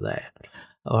me for that.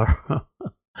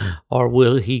 Or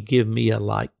will he give me a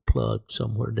like plug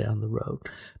somewhere down the road?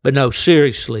 But no,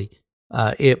 seriously,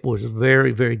 it was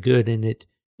very, very good, and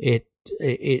it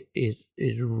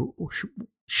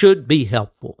should be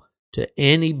helpful to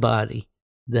anybody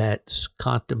that's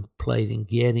contemplating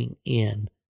getting in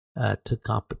to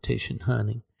competition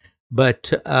hunting.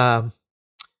 But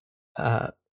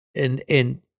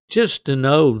and just to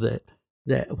know that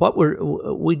what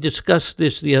we discussed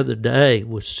this the other day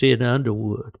with Sid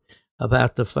Underwood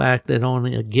about the fact that on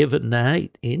a given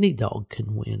night any dog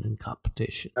can win in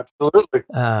competition. Absolutely.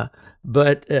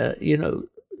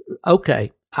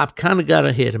 Okay, I've kind of got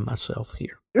ahead of myself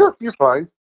here. You're fine.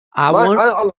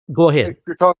 Go ahead. If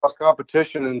you're talking about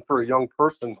competition and for a young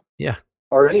person, yeah,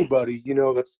 or anybody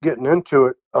that's getting into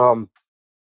it,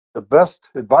 the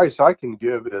best advice I can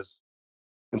give is,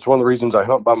 it's one of the reasons I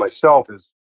hunt by myself,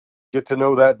 is get to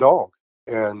know that dog,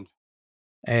 and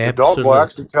the dog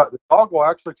will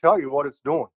actually tell you what it's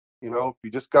doing. You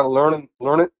just got to learn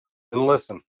it and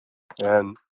listen,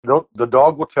 and the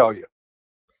dog will tell you.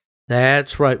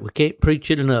 That's right. We can't preach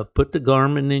it enough. Put the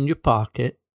Garmin in your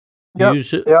pocket. Yep.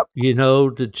 Use it, yep.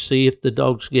 To see if the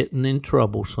dog's getting in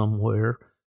trouble somewhere.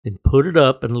 Then put it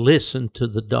up and listen to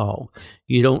the dog.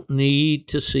 You don't need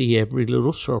to see every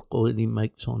little circle that he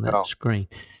makes on that screen.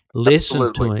 Listen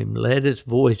Absolutely. to him. Let his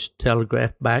voice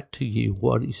telegraph back to you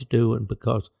what he's doing,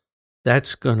 because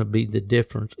that's going to be the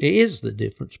difference. It is the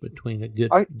difference between a good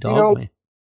dog man.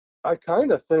 I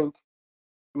kind of think,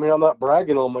 I'm not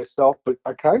bragging on myself, but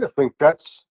I kind of think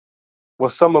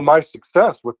was some of my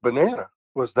success with Banana,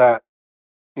 was that,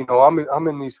 I'm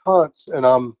in these hunts and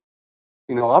I'm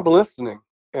listening,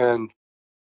 and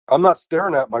I'm not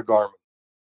staring at my Garmin,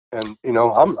 and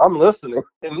I'm listening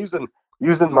and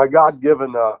using my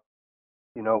God-given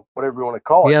whatever you want to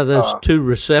call it. Yeah, there's two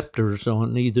receptors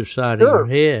on either side of your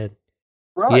head.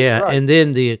 Right. Yeah, right. And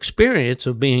then the experience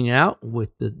of being out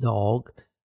with the dog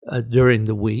during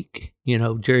the week.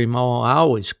 Jerry Maul, I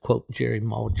always quote Jerry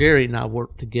Maul. Jerry and I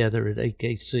worked together at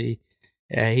AKC.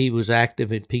 He was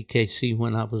active at PKC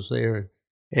when I was there,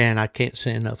 and I can't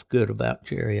say enough good about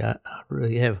Jerry. I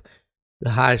really have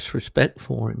the highest respect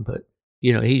for him. But, he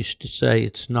used to say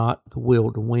it's not the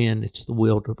will to win, it's the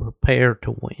will to prepare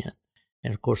to win.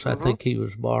 And, of course, I think he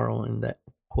was borrowing that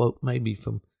quote maybe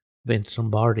from Vince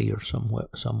Lombardi or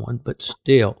someone, but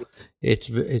still, it's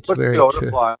very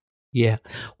true. Yeah.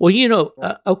 Well,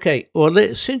 okay.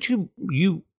 Well, since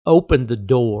you opened the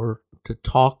door to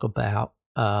talk about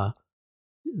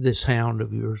this hound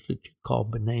of yours that you call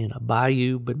Banana,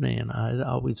 Bayou Banana, I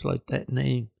always like that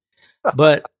name.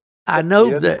 But I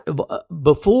know that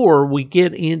before we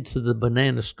get into the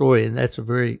Banana story, and that's a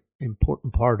very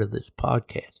important part of this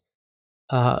podcast,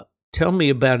 tell me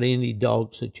about any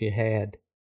dogs that you had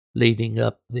leading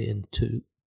up then to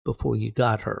before you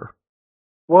got her.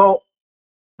 Well,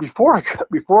 before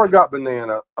I got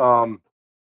Banana, I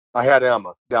had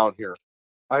Emma down here.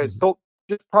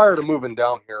 just prior to moving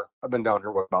down here, I've been down here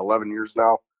about 11 years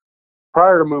now.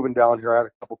 Prior to moving down here, I had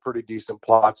a couple pretty decent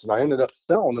plots, and I ended up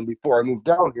selling them before I moved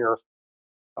down here,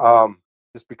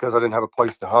 just because I didn't have a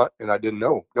place to hunt and I didn't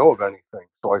know of anything.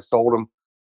 So I sold them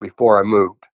before I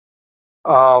moved.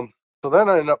 So then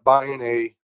I ended up buying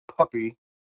a puppy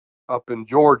up in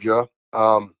Georgia.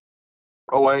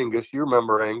 Angus, you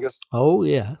remember Angus? Oh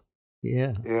yeah,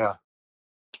 yeah. Yeah.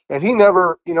 And he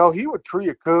never, he would tree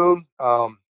a coon,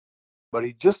 but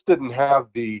he just didn't have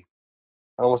I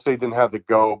don't want to say he didn't have the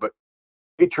go, but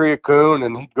he'd tree a coon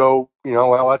and he'd go,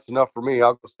 well, that's enough for me.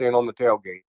 I'll go stand on the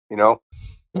tailgate,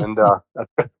 and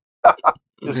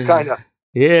just kind of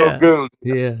yeah, goon.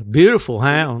 yeah. Beautiful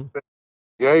hound.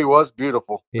 Yeah, he was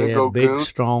beautiful. Yeah, big, goon.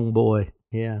 strong boy.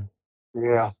 Yeah.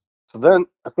 Yeah. So then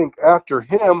I think after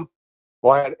him,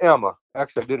 well, I had Emma.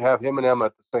 Actually, I did have him and Emma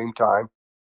at the same time.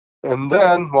 And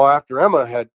then, after Emma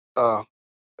had to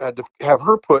have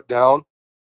her put down,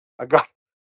 I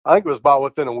think it was about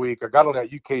within a week, I got on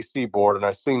that UKC board and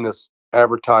I seen this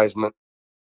advertisement.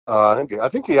 I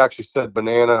think he actually said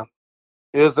Banana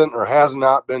isn't or has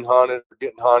not been hunted or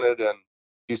getting hunted and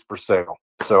she's for sale.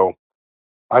 So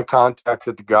I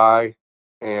contacted the guy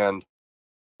and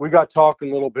we got talking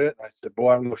a little bit. I said,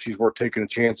 boy, I don't know if she's worth taking a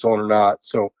chance on or not.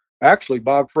 So actually,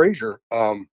 Bob Frazier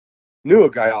knew a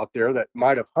guy out there that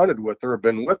might have hunted with her or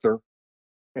been with her.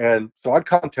 And so I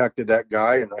contacted that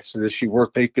guy and I said, is she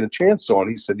worth taking a chance on?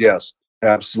 He said, yes,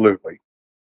 absolutely.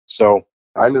 So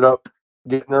I ended up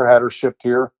getting her, had her shipped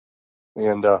here.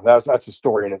 And that's a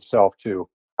story in itself, too.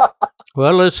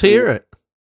 Well, let's hear it.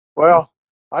 Well,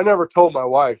 I never told my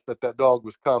wife that dog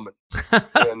was coming.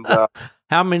 And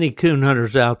how many coon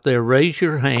hunters out there, raise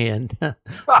your hand,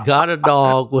 got a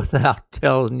dog without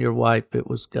telling your wife it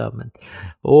was coming?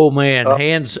 Oh, man,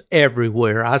 hands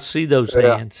everywhere. I see those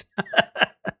hands.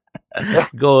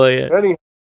 Go ahead.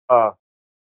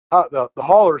 The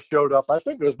hauler showed up. I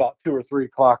think it was about 2 or 3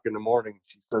 o'clock in the morning.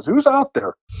 She says, who's out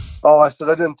there? Oh, I said,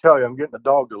 I didn't tell you. I'm getting a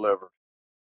dog delivered.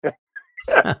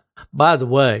 By the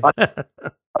way,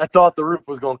 I thought the roof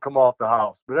was going to come off the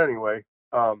house. But anyway,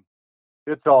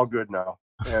 it's all good now.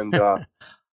 And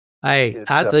hey,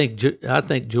 I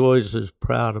think Joy's as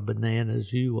proud of Banana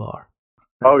as you are.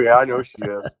 Oh yeah, I know she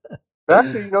is.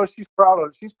 Actually, she's proud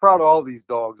of all these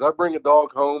dogs. I bring a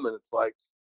dog home and it's like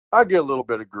I get a little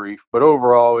bit of grief, but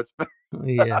overall it's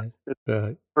right.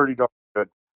 pretty darn good.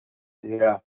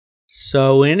 Yeah.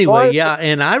 So anyway,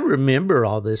 and I remember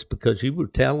all this because you were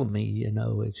telling me,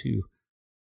 as you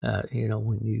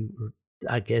when you were,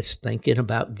 I guess, thinking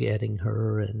about getting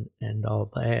her and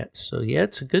all that. So yeah,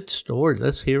 it's a good story.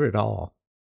 Let's hear it all.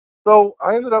 So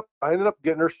I ended up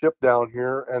getting her shipped down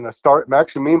here, and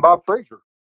actually me and Bob Frazier.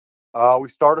 We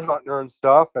started hunting her and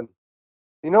stuff, and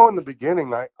in the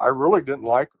beginning, I really didn't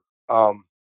like her.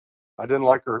 I didn't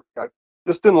like her. I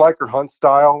just didn't like her hunt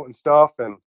style and stuff,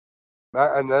 and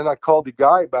then I called the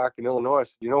guy back in Illinois. I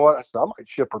said, you know what? I said, I might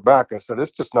ship her back. I said,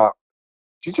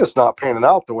 she's just not panning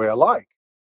out the way I like.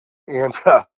 And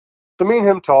so me and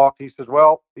him talked. He said,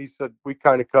 we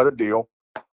kind of cut a deal.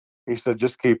 He said,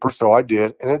 just keep her. So I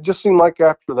did. And it just seemed like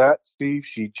after that, Steve,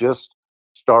 she just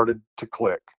started to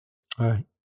click. All right.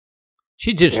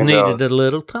 She just needed a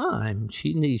little time.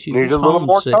 She needed a little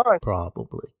more time.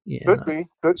 Probably. Yeah. Could be.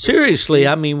 Seriously,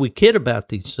 I mean, we kid about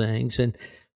these things. And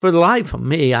for the life of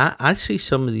me, I see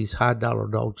some of these high dollar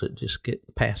dogs that just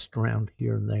get passed around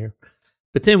here and there.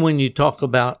 But then when you talk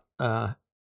about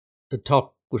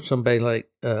talk with somebody like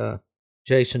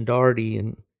Jason Daugherty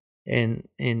and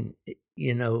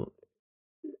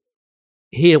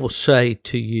he will say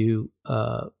to you,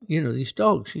 these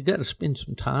dogs, you got to spend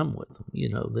some time with them.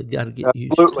 They got to get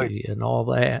used to you and all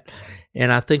that.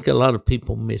 And I think a lot of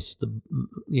people miss the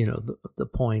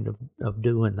point of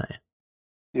doing that.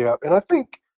 Yeah, and I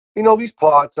think these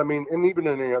plots. I mean, and even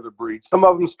in any other breed, some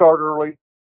of them start early,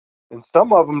 and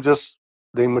some of them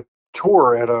they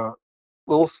mature at a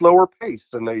little slower pace,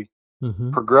 and they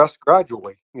progress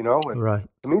gradually. And right.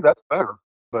 To me, that's better.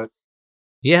 But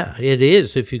yeah, it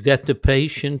is. If you got the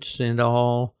patience and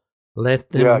all, let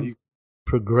them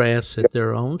progress at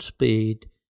their own speed,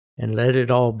 and let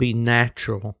it all be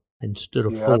natural instead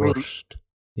of forced.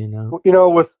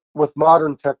 With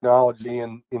modern technology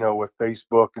and with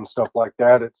Facebook and stuff like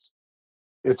that,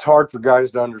 it's hard for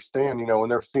guys to understand. When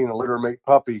they're seeing a litter mate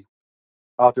puppy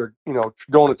out there,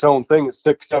 doing its own thing at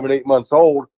 6, 7, 8 months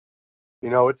old.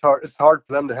 It's hard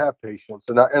for them to have patience,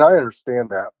 and I understand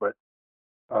that, but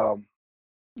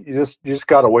you just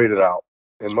got to wait it out,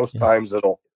 and most times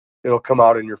it'll come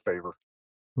out in your favor.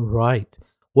 Right.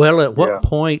 Well, at what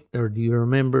point, or do you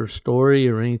remember a story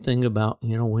or anything about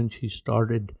when she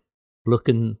started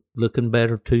looking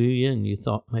better to you, and you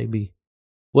thought maybe.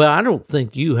 Well, I don't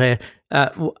think you had.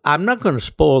 I'm not going to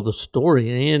spoil the story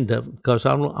and end of it because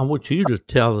I want you to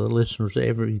tell the listeners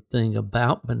everything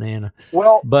about Banana.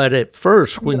 Well, But at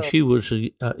first, when yeah. she was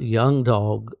a young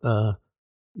dog,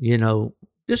 you know,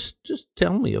 just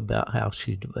tell me about how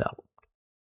she developed.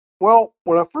 Well,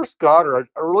 when I first got her, I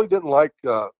really didn't like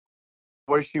the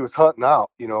way she was hunting out,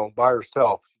 by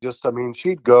herself. Just, I mean,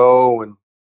 she'd go and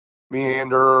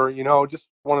meander, just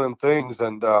one of them things.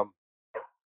 And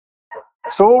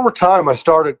so over time, I was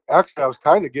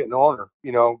kind of getting on her,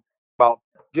 about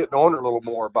getting on her a little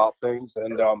more about things.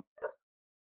 And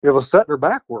it was setting her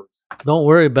backwards. Don't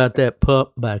worry about that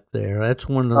pup back there. That's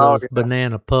one of Oh, those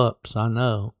banana pups. I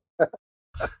know.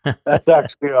 that's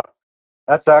actually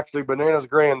that's actually Banana's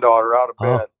granddaughter out of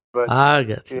Oh, bed. But I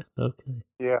got you. yeah, Okay.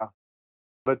 yeah.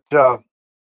 But so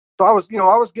I was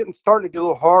starting to get a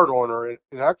little hard on her,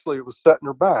 and actually it was setting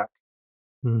her back.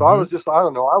 So I Mm-hmm. was just, I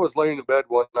don't know. I was laying in bed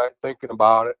one night thinking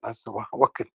about it, and I said, well,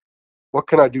 what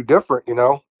can I do different, and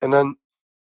then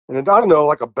I don't know,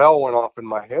 like a bell went off in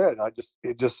my head.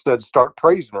 It just said, start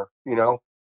praising her,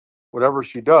 whatever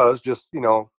she does, just, she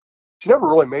never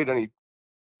really made any,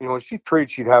 when she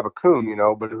treated, she'd have a coon,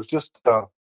 but it was just kind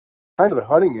of the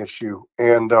hunting issue.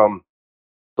 And so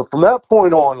from that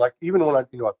point on, like even when I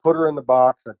put her in the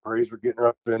box, I praise her getting her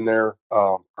up in there,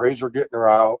 praise her getting her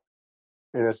out,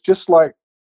 and it's just like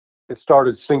it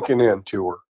started sinking into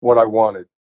her what I wanted.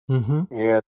 Mm-hmm.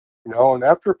 And and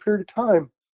after a period of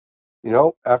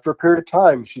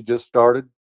time, she just started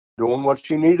doing what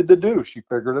she needed to do. She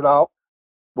figured it out.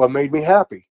 What made me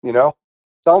happy,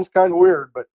 Sounds kind of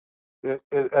weird, but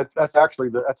that's actually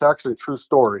a true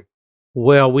story.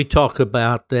 Well, we talk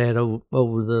about that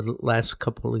over the last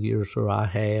couple of years, or I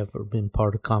have, or been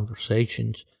part of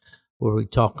conversations where we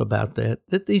talk about that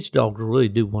these dogs really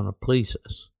do want to please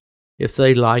us. If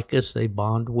they like us, they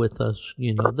bond with us.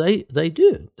 They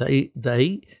do.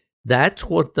 That's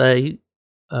what they.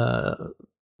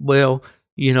 Well,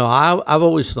 I've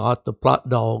always thought the plot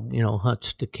dog,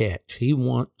 hunts to catch. He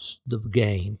wants the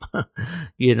game.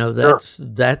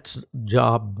 That's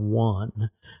job one.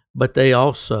 But they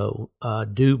also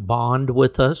do bond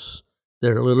with us.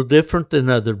 They're a little different than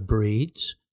other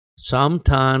breeds.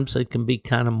 Sometimes they can be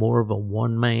kind of more of a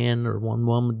one man or one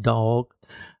woman dog.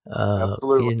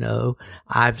 Absolutely.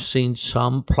 I've seen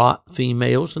some plot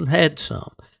females and had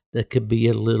some that could be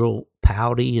a little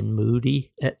pouty and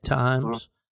moody at times.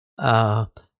 And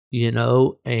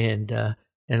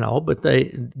all, but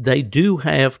they do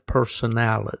have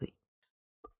personality.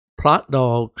 Plot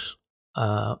dogs,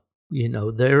 they're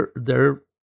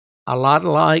a lot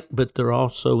alike, but they're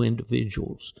also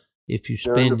individuals. If you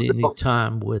They're spend any individuals.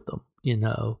 time with them, and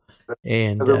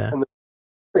And they're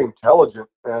very intelligent,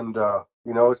 and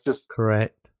it's just,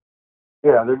 correct.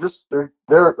 yeah,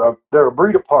 they're a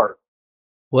breed apart.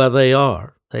 Well, they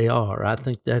are. They are. I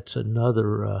think that's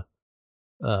another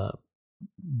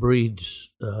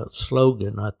breed's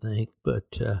slogan, I think,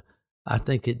 but I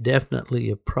think it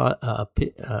definitely applies,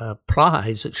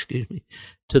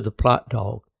 to the plot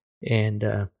dog.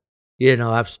 And,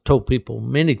 I've told people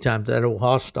many times that old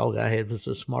hoss dog I had was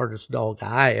the smartest dog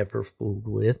I ever fooled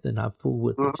with, and I've fooled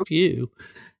with a Mhm. few.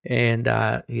 And,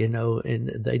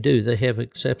 and they have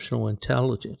exceptional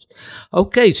intelligence.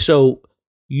 Okay, so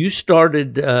you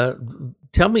started,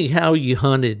 tell me how you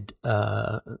hunted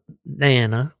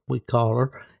Nana, we call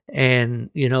her,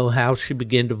 and how she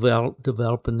began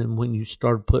developing, and when you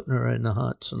started putting her in the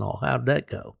hunts and all. How'd that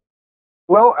go?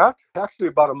 Well, actually,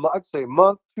 about I'd say a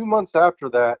month, 2 months after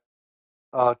that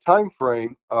time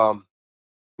frame, me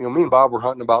and Bob were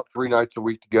hunting about 3 nights a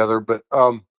week together, but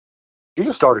she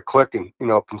just started clicking,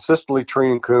 consistently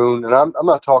treeing coon, and I'm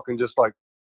not talking just like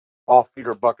off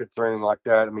feeder buckets or anything like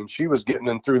that. I mean, she was getting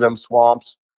in through them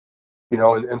swamps,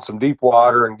 in some deep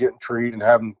water and getting treed and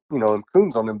having, them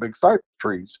coons on them big cypress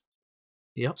trees.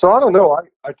 Yep. So I don't know.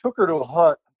 I took her to a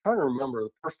hunt. I'm trying to remember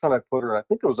the first time I put her in. I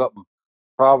think it was up in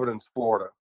Providence, Florida.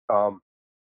 Um,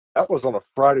 that was on a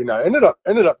Friday night. Ended up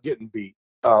getting beat.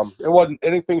 It wasn't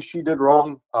anything she did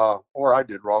wrong, or I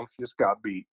did wrong. She just got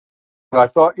beat. But I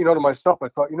thought, to myself,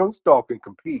 this dog can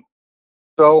compete.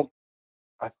 So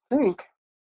I think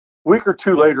a week or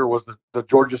two later was the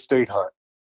Georgia State hunt.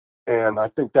 And I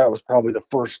think that was probably the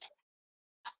first,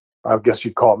 I guess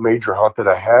you'd call it, major hunt that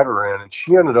I had her in. And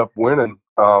she ended up winning,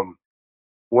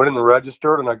 winning the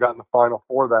registered, and I got in the final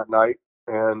four that night,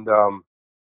 and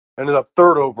ended up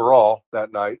third overall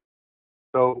that night.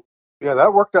 So yeah,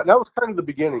 that worked out. That was kind of the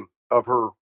beginning of her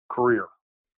career.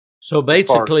 So As far as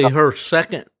basically, her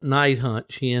second night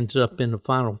hunt, she ends up in the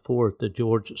Final Four at the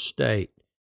Georgia State,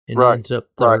 and Right, ends up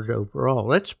right. third overall.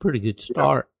 That's a pretty good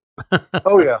start.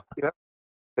 Oh yeah,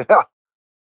 yeah,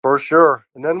 for sure.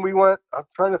 And then we went. I'm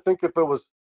trying to think if it was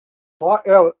plot.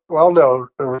 Yeah, well, no,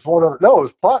 there was one other. No, it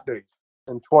was plot dates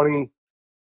in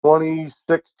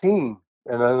 2016,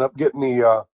 and I ended up getting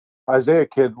the Isaiah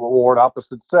Kid Award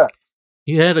opposite sex.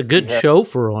 You had a good had-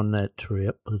 chauffeur on that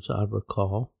trip, as I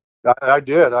recall. I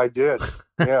did.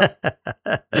 Yeah.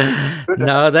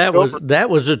 No, that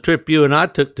was a trip you and I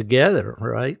took together,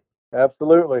 right?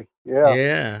 Absolutely.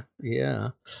 Yeah. Yeah.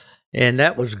 And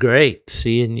that was great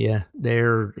seeing you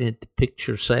there at the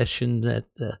picture session at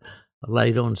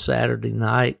late on Saturday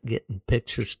night, getting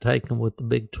pictures taken with the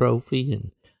big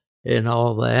trophy and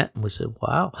all that. And we said,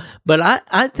 wow. But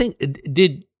I think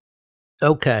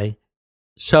okay.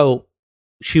 So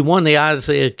she won the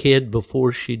Isaiah Kid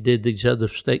before she did these other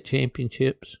state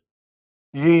championships?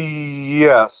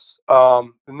 Yes.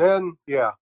 And then,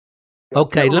 yeah.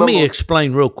 Okay, let me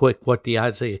explain real quick what the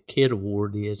Isaiah Kid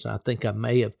Award is. I think I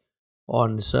may have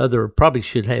on this other, probably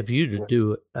should have you to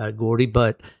do it, Gordy,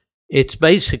 but it's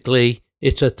basically,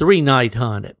 it's a 3-night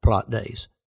hunt at Plot Days.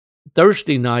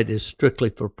 Thursday night is strictly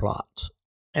for plots.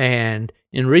 And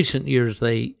in recent years,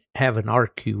 they have an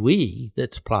RQE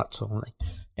that's plots only,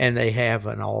 and they have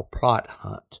an all plot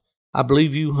hunt. I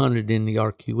believe you hunted in the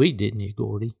RQE, didn't you,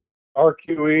 Gordy?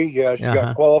 RQE, yeah. She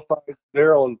got qualified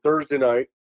there on Thursday night.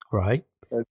 Right.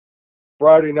 And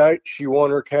Friday night, she won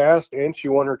her cast, and she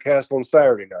won her cast on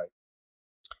Saturday night.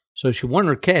 So she won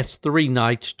her cast 3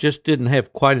 nights, just didn't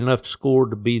have quite enough score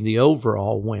to be the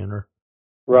overall winner.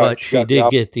 Right. But she did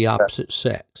get the opposite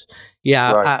sex.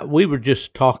 Yeah, right. We were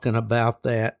just talking about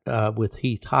that with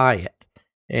Heath Hyatt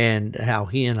and how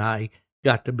he and I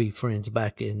got to be friends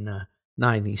back in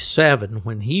 97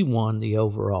 when he won the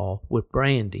overall with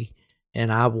Brandy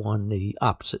and I won the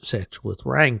opposite sex with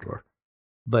Wrangler.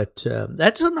 But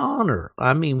that's an honor.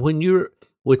 I mean, when you're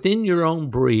within your own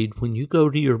breed, when you go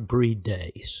to your breed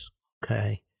days,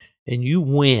 okay, and you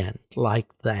win like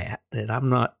that, and I'm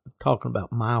not talking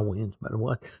about my wins, but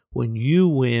when you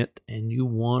went and you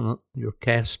won your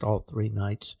cast all 3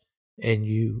 nights and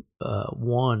you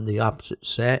won the opposite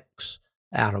sex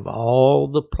out of all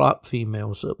the plot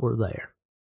females that were there,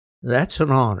 that's an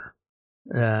honor.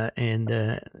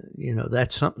 You know,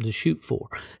 that's something to shoot for.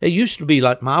 It used to be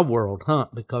like my world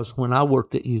hunt because when I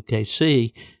worked at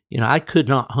UKC, you know, I could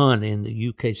not hunt in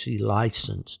the UKC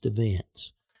licensed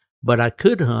events, but I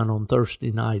could hunt on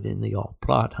Thursday night in the all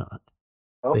plot hunt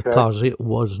because it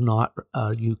was not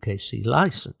UKC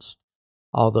licensed,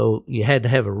 although you had to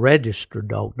have a registered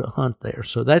dog to hunt there.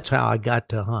 So that's how I got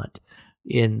to hunt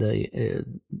in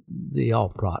the all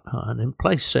plot hunt and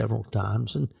play several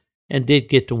times and did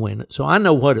get to win it. So I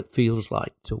know what it feels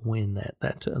like to win that.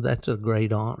 That's a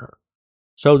great honor.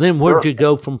 So then where'd you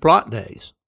go from Plot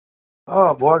Days?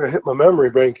 Oh, boy, I got to hit my memory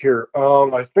bank here.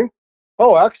 I think,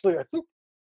 I'm trying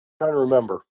to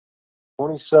remember.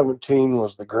 2017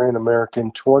 was the Grand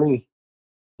American. Think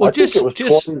it was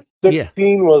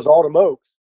 2016 was Autumn Oaks.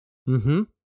 Mm-hmm.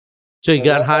 So you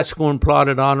got high scoring plot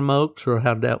at Autumn Oaks, or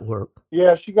how'd that work?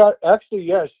 Yeah, she did. I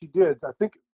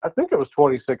think it was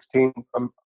 2016.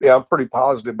 I'm pretty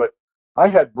positive, but I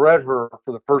had bred her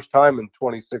for the first time in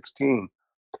 2016,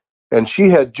 and she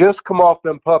had just come off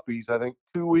them puppies. I think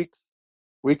 2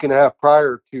 week and a half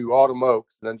prior to Autumn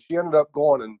Oaks, and then she ended up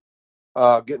going and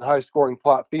getting high scoring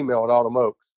plot female at Autumn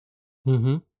Oaks.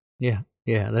 Mm-hmm. Yeah,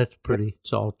 that's pretty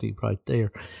salty right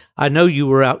there. I know you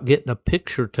were out getting a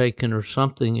picture taken or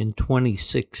something in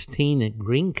 2016 at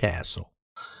Greencastle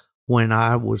when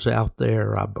I was out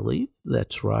there, I believe.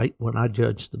 That's right, when I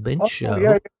judged the bench show.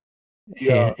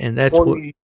 Yeah. And that's that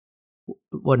was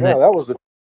the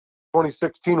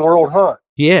 2016 World Hunt.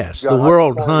 Yes, the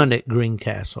World Hunt at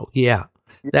Greencastle. Yeah.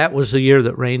 That was the year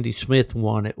that Randy Smith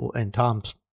won it and Tom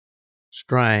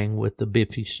Strang with the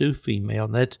Biffy Sioux female.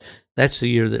 And that's the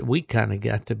year that we kind of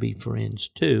got to be friends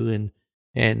too.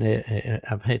 And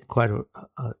I've had quite a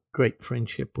great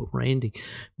friendship with Randy.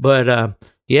 But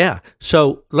yeah,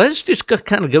 so let's just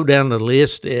kind of go down the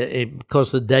list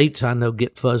because the dates I know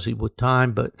get fuzzy with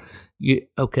time. But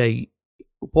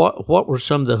what were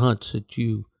some of the hunts that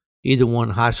you either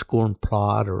won high scoring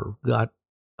plot or got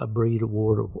a breed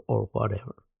award or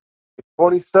whatever?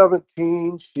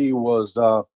 2017, she was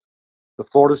the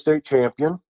Florida State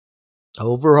champion.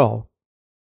 Overall,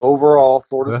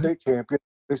 Florida State champion.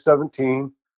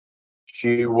 2017,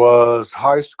 she was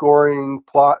high scoring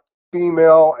plot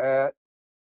female at,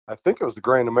 I think it was the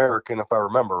Grand American, if I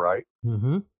remember right.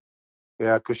 Mm-hmm.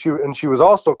 Yeah, because she was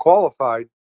also qualified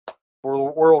for the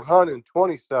World Hunt in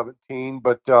 2017,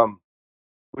 but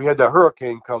we had that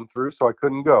hurricane come through, so I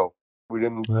couldn't go. We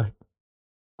didn't. Right.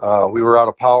 We were out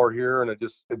of power here, and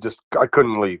I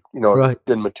couldn't leave. Right. It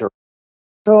didn't materialize.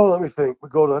 So let me think.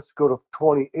 Let's go to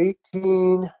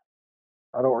 2018.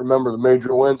 I don't remember the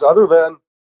major wins other than,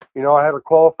 I had her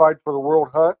qualified for the World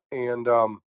Hunt, and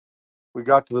we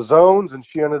got to the zones, and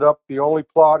she ended up the only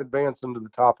plot advancing to the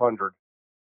top 100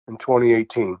 in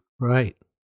 2018. Right.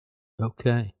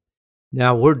 Okay.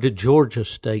 Now, where did Georgia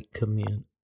State come in?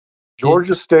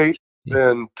 Georgia State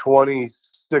in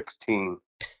 2016.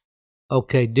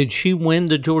 Okay. Did she win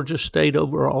the Georgia State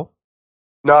overall?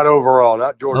 Not overall,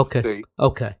 not Georgia State.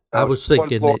 Okay. I was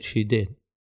thinking that she did.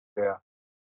 Yeah.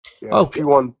 Okay. She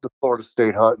won the Florida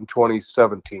State Hunt in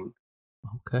 2017.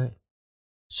 Okay.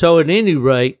 So at any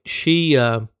rate, she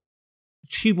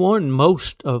won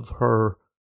most of her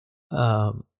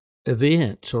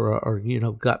events, or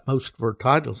got most of her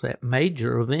titles at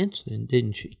major events, then,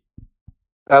 didn't she?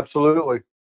 Absolutely.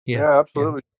 Yeah,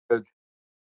 absolutely. Yeah.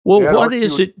 Well, what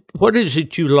is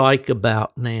it you like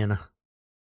about Nana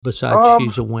besides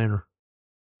she's a winner?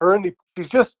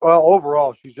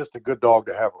 Overall, she's just a good dog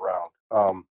to have around.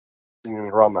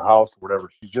 Around the house or whatever.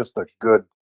 She's just a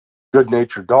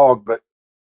good-natured dog. But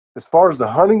as far as the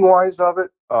hunting wise of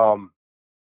it,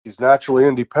 she's naturally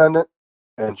independent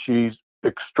and she's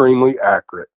extremely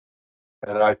accurate.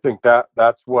 And I think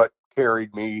that's what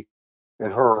carried me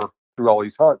and her through all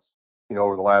these hunts,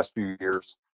 over the last few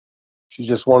years. She's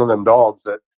just one of them dogs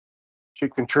that she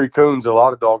can tree coons. A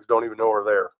lot of dogs don't even know her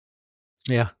there.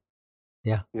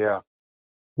 Yeah.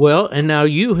 Well, and now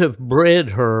you have bred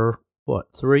her,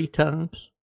 what, 3 times?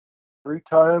 3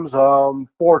 times, 4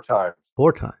 times.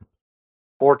 4 times.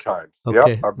 4 times.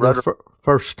 Okay. Yep. I bred her.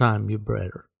 First time you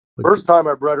bred her. First time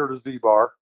I bred her to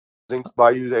Z-Bar, Zink's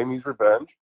Bayou Amy's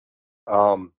Revenge.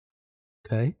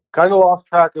 Okay. Kind of lost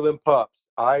track of them pups.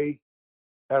 I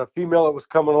had a female that was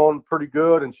coming on pretty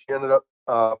good, and she ended up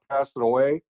passing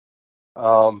away.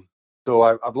 So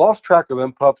I've lost track of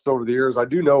them pups over the years. I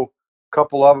do know a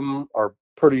couple of them are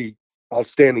pretty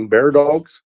outstanding bear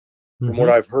dogs, from what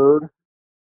I've heard,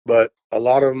 but a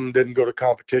lot of them didn't go to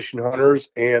competition hunters,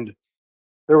 and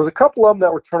there was a couple of them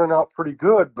that were turning out pretty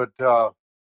good, but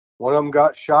one of them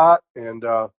got shot, and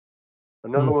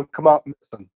another one come out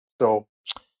missing. So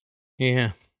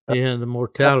yeah, the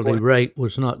mortality rate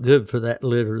was not good for that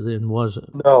litter then, was it?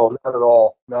 No, not at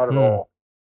all. Not at all.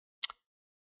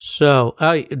 So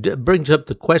it brings up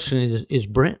the question: Is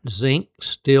Brent Zink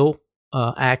still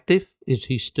active? Is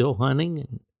he still hunting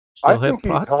and still I think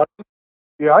he's hunting.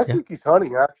 Yeah, I think he's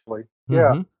hunting actually.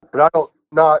 Yeah, but I don't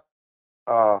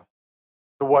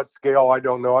to what scale I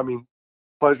don't know. I mean,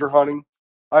 pleasure hunting.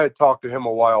 I had talked to him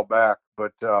a while back,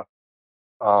 but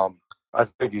I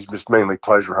think he's just mainly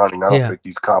pleasure hunting. I don't think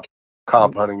he's comp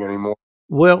hunting anymore.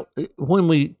 Well, when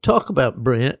we talk about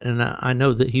Brent, and I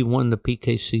know that he won the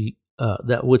PKC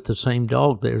that with the same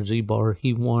dog there, Z-Bar,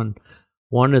 he won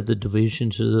one of the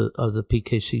divisions of the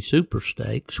PKC Super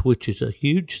Stakes, which is a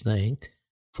huge thing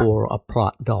for a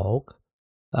plot dog.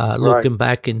 Looking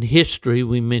back in history,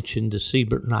 we mentioned the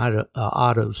Siebert and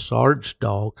Otto Sarge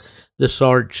dog. The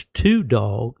Sarge 2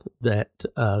 dog that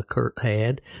Kurt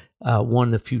had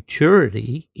won the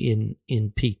Futurity in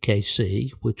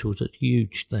PKC, which was a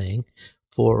huge thing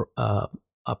for a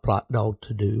plot dog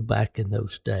to do back in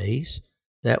those days.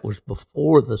 That was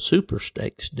before the Super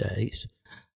Stakes days.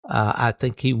 I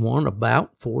think he won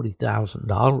about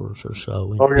 $40,000 or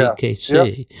so in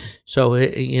PKC. Yeah. So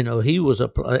he was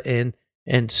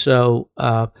and so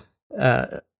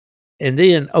and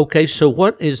then so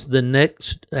what is the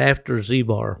next after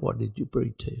Z-Bar? What did you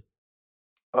breed to?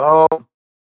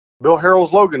 Bill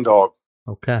Harrell's Logan dog.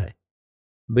 Okay,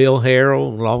 Bill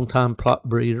Harrell, longtime plot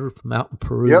breeder from out in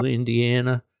Peru,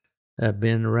 Indiana.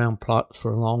 Been around plots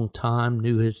for a long time.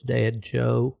 Knew his dad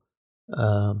Joe.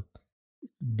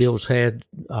 Bill's had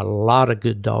a lot of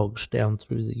good dogs down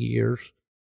through the years,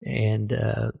 and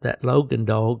that Logan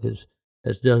dog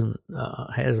has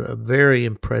a very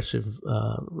impressive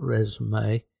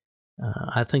resume.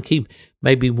 I think he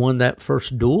maybe won that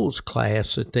first duels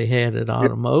class that they had at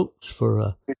Autumn Oaks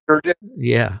for he sure did.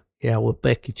 With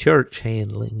Becky Church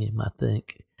handling him, I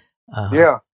think.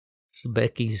 So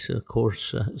Becky's, of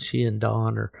course, she and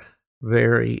Dawn are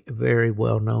very, very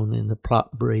well known in the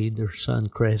plot breed. They're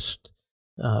Suncrest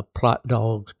plot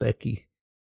dogs. Becky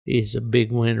is a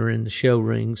big winner in the show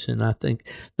rings, and I think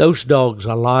those dogs,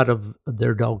 a lot of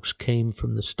their dogs came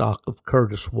from the stock of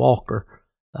Curtis Walker,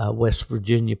 West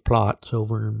Virginia plots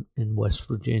over in West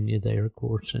Virginia there, of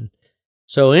course. And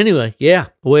so anyway,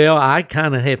 I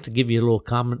kind of have to give you a little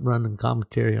running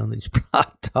commentary on these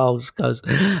plot dogs because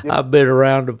I've been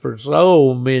around them for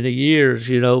so many years,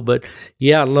 but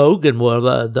Logan,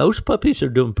 those puppies are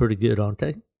doing pretty good, aren't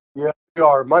they? Yeah, we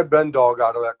are. My Ben dog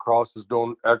out of that cross is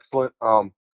doing excellent.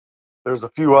 There's a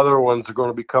few other ones that are going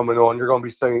to be coming on. You're going to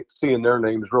be seeing their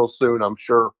names real soon, I'm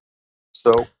sure.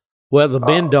 So, Well, the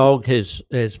Ben uh, dog has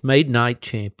made night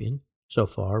champion so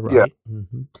far, yeah, right?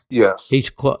 Mm-hmm. yes.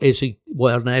 Is he?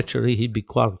 Well, naturally, he'd be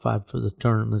qualified for the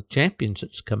Tournament of Champions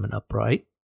that's coming up, right?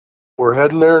 We're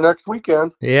heading there next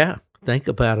weekend. Yeah. Think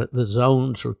about it. The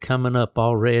zones are coming up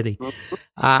already. Mhm.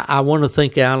 I want to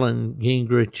thank Alan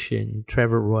Gingrich and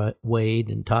Trevor Wade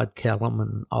and Todd Kellum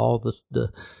and all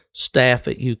the staff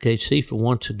at UKC for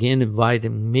once again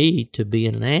inviting me to be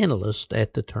an analyst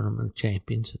at the Tournament of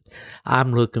Champions.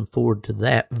 I'm looking forward to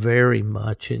that very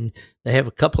much. And they have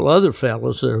a couple other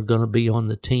fellows that are going to be on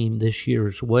the team this year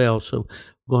as well. So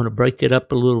we're going to break it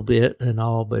up a little bit and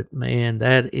all. But, man,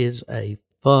 that is a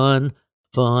fun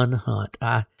hunt.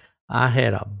 I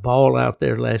had a ball out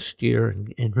there last year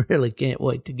and really can't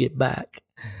wait to get back.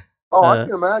 Oh, I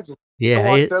can imagine. Yeah,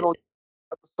 Like that on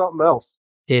something else.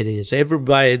 it is.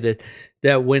 Everybody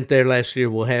that went there last year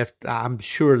will have to, I'm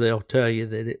sure they'll tell you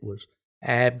that it was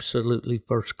absolutely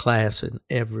first class in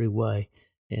every way.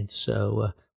 And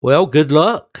so, well, good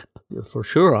luck for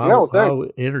sure. I'll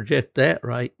interject that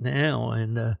right now.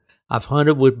 And I've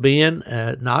hunted with Ben,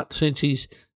 not since he's,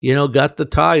 got the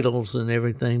titles and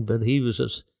everything, but he was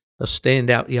a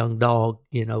standout young dog,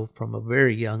 from a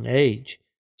very young age.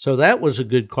 So that was a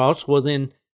good cross. Well,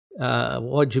 then,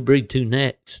 what'd you breed to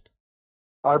next?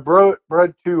 I bred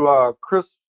to Chris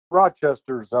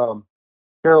Rochester's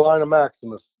Carolina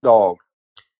Maximus dog.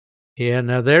 Yeah,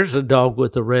 now there's a dog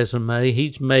with a resume.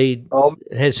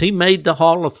 Has he made the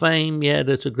Hall of Fame yet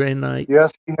as a Grand Night?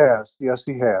 Yes, he has.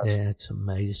 Yeah, it's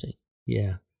amazing.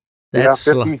 Yeah. That's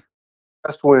 50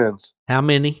 best wins. How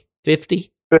many?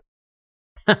 50?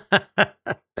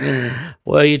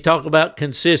 Well, you talk about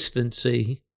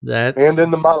consistency. And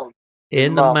in the mountains.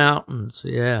 In the mountains,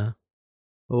 yeah.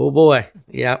 Oh, boy.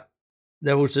 Yep.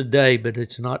 There was a day, but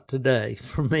it's not today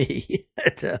for me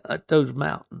to hunt those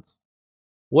mountains.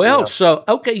 Well, yeah. So,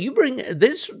 okay, you bring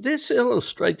this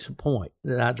illustrates a point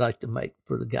that I'd like to make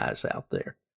for the guys out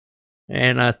there.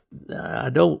 And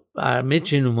I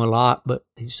mention him a lot, but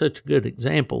he's such a good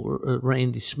example.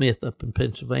 Randy Smith up in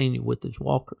Pennsylvania with his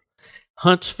walker.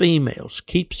 Hunts females,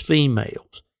 keeps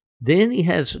females. Then he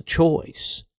has a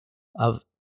choice of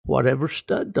whatever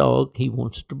stud dog he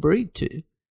wants to breed to.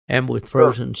 And with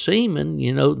Frozen Seaman,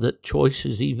 the choice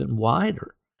is even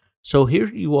wider. So here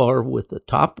you are with the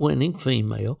top winning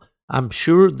female. I'm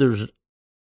sure there's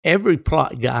every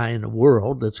plot guy in the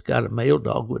world that's got a male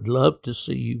dog would love to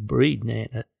see you breed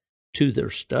Nana to their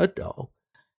stud dog.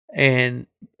 And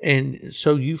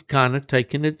so you've kind of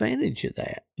taken advantage of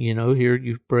that. Here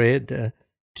you've bred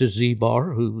to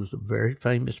Z-Bar, who was a very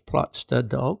famous plot stud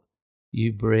dog.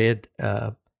 You bred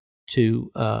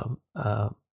to,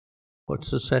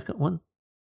 what's the second one?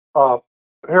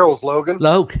 Harold's Logan.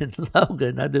 Logan.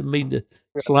 I didn't mean to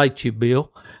slight you,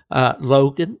 Bill.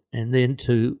 Logan, and then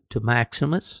to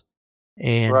Maximus.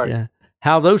 And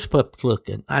how are those pups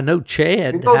looking? I know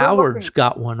Chad Howard's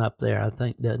got one up there, I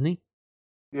think, doesn't he?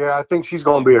 Yeah, I think she's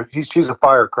going to be she's a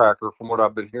firecracker from what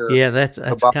I've been hearing. Yeah, that's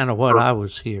kind of what I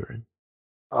was hearing.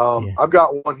 I've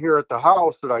got one here at the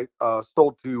house that I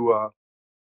sold to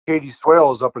Katie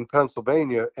Swales up in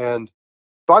Pennsylvania, and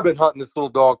so I've been hunting this little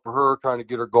dog for her, trying to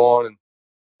get her going,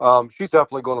 and she's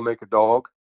definitely going to make a dog,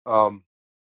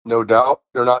 no doubt.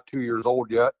 They're not 2 years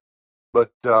old yet, but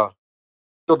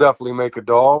she'll definitely make a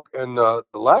dog. And the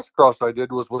last cross I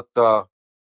did was with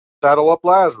Saddle Up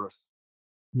Lazarus.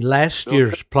 Last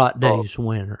year's Plot Days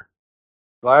winner.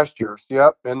 Last year's,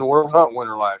 yep, and the World Hunt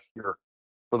winner last year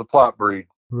for the plot breed.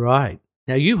 Right.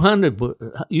 Now you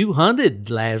hunted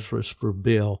Lazarus for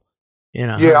Bill in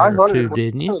a I hunt or hunted two,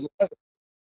 didn't you?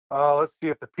 Let's see,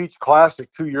 at the Peach Classic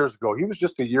 2 years ago. He was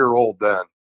just a year old then.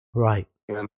 Right.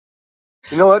 And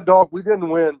that dog, we didn't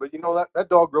win, but that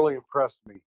dog really impressed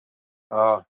me.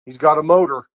 He's got a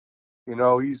motor. He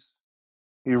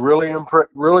really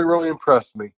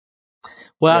impressed me.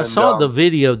 Well, I saw the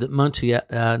video that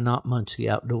not Muncie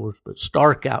Outdoors, but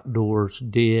Stark Outdoors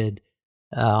did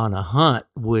on a hunt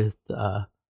with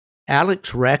Alex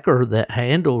Recker that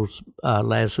handles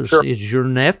Lazarus. Sure. Is your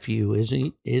nephew,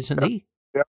 isn't he?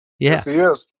 Yeah. Yeah. Yes, he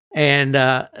is. And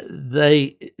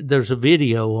there's a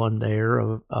video on there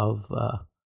of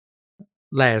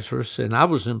Lazarus, and I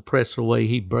was impressed the way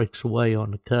he breaks away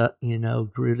on the cut,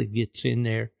 really gets in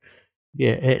there.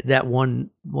 Yeah, that one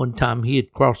time he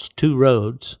had crossed two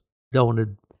roads.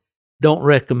 Don't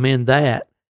recommend that,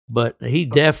 but he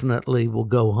definitely will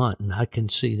go hunting. I can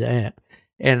see that.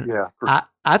 And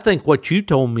I think what you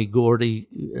told me, Gordy,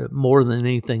 more than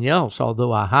anything else,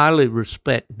 although I highly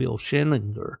respect Bill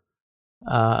Scheninger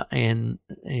and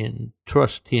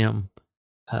trust him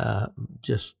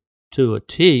just to a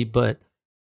T. But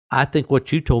I think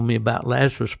what you told me about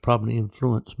Lazarus probably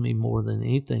influenced me more than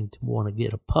anything to want to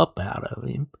get a pup out of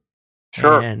him.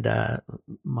 Sure. And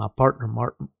my partner,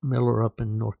 Mark Miller, up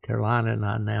in North Carolina, and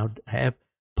I now have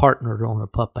partnered on a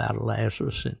pup out of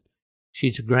Lazarus. And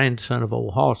she's a grandson of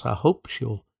Old Hoss. I hope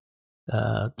she'll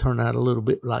turn out a little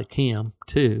bit like him,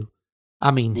 too.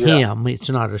 I mean, him. It's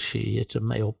not a she. It's a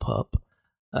male pup.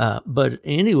 But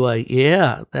anyway,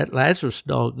 yeah, that Lazarus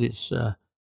dog is...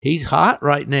 he's hot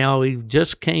right now. He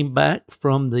just came back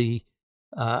from the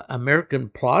American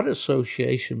Plot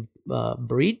Association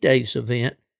Breed Days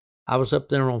event. I was up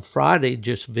there on Friday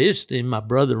just visiting. My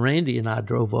brother Randy and I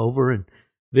drove over and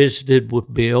visited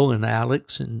with Bill and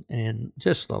Alex and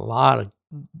just a lot of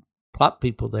plot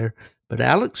people there. But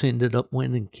Alex ended up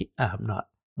winning.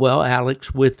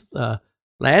 Alex with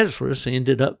Lazarus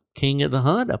ended up king of the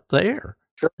hunt up there.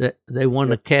 Sure. They won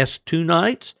the Cast 2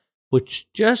 nights, which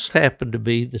just happened to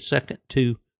be the second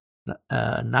 2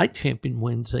 night champion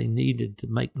wins they needed to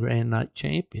make Grand Night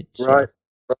champions. So, right.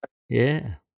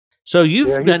 Yeah. So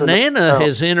Nana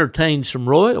has entertained some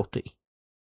royalty.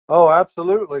 Oh,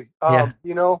 absolutely. Yeah.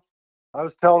 You know, I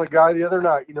was telling a guy the other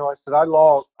night, you know, I said I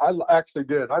logged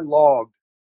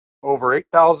over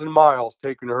 8,000 miles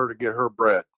taking her to get her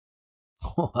bred.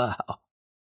 Wow.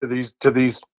 To these,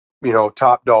 you know,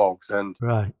 top dogs. And,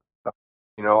 right.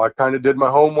 You know, I kind of did my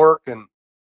homework and,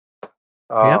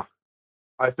 yep.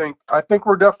 I think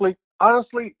we're definitely,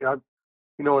 honestly, you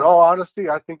know, in all honesty,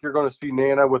 I think you're going to see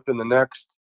Nana within the next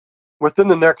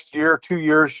year, 2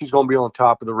 years, she's going to be on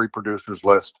top of the reproducers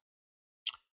list.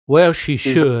 Well, she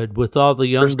should, with all the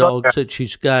young dogs that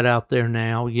she's got out there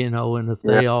now, you know, and if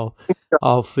they all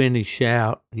finish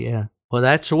out, yeah. Well,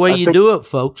 that's the way you do it,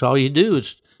 folks. All you do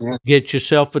is get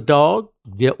yourself a dog,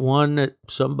 get one that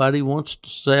somebody wants to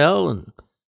sell,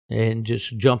 and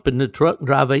just jump in the truck and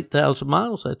drive 8,000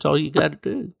 miles. That's all you got to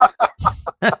do.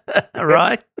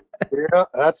 Right? Yeah,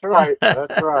 that's right.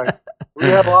 That's right. We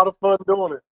had a lot of fun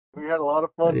doing it.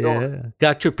 Doing it.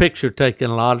 Got your picture taken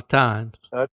a lot of times.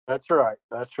 That's right.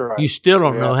 That's right. You still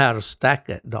don't know how to stack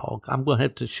that dog. I'm going to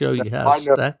have to show you how to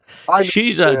stack.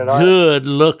 She's a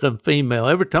good-looking female.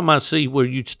 Every time I see where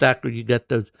you stack her, you got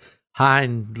those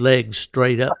hind legs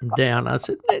straight up and down. I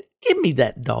said, give me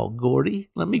that dog, Gordy.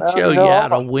 Let me show you how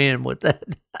to win with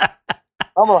that.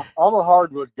 I'm a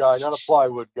hardwood guy, not a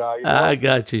plywood guy. You know? I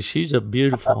got you. She's a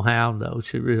beautiful hound, though.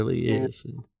 She really is.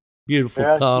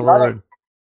 Beautiful color.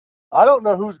 I don't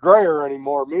know who's grayer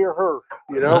anymore, me or her,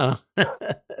 you know?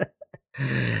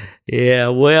 Yeah,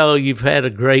 well, you've had a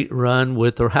great run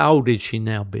with her. How old is she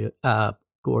now,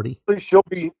 Gordy? She'll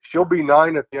be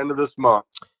 9 at the end of this month.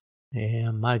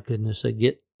 Yeah, my goodness,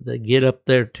 they get up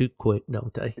there too quick,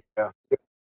 don't they?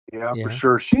 Yeah, for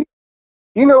sure. She,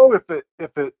 you know, if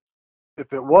it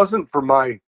wasn't for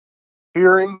my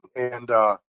hearing, and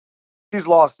she's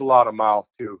lost a lot of mouth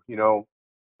too, you know,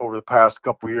 over the past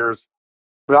couple of years.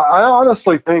 But I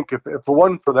honestly think if it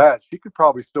wasn't for that, she could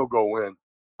probably still go in.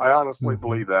 I honestly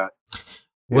believe that.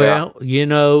 Well, you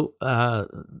know,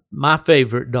 my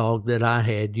favorite dog that I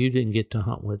had, you didn't get to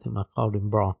hunt with him. I called him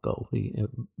Bronco.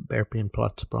 Bearpin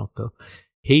Plots Bronco.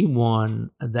 He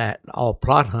won that all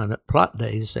plot hunt at Plot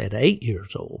Days at 8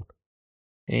 years old.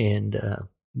 And,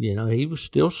 you know, he was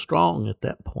still strong at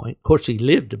that point. Of course, he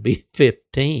lived to be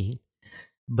 15.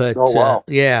 But,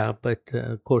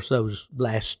 of course, those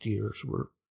last years were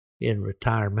in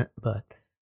retirement. But,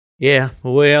 yeah,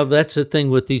 well, that's the thing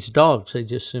with these dogs. They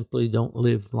just simply don't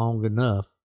live long enough,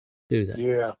 do they?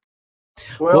 Yeah.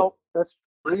 Well, that's,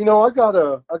 you know, I got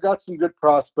some good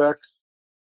prospects.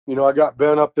 You know, I got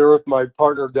Ben up there with my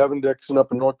partner, Devin Dixon,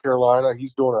 up in North Carolina.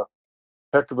 He's doing a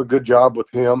heck of a good job with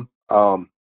him.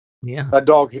 That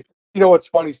dog, you know what's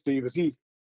funny, Steve, is he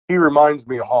reminds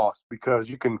me of Hoss because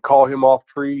you can call him off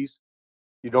trees.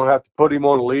 You don't have to put him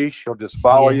on a leash. He'll just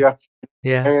follow you.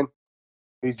 Yeah.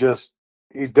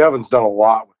 And Devin's done a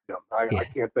lot with him. I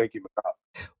can't thank him enough.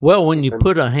 Well, when you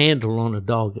put a handle on a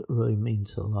dog, it really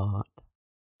means a lot.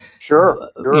 Sure.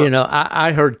 You know,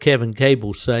 I heard Kevin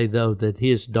Cable say, though, that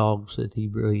his dogs that he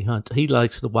really hunts, he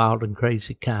likes the wild and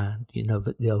crazy kind, you know,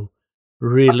 that go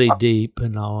really deep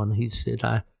and all. And he said,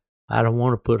 I don't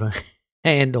want to put a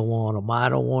handle on them. I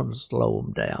don't want to slow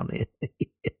them down.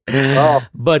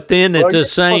 But then at the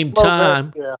same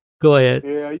time, go ahead.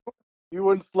 Yeah, you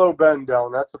wouldn't slow Ben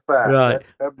down. That's a fact. Right.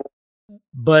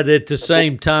 But at the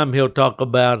same time, he'll talk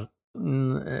about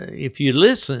if you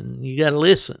listen, you got to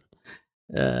listen.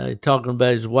 Talking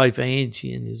about his wife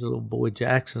Angie and his little boy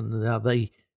Jackson and how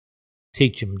they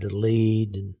teach him to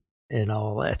lead and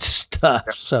all that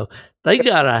stuff. So they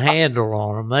got a handle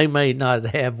on them. They may not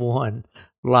have one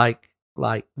like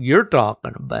you're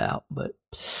talking about, but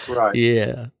Right.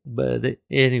 yeah. But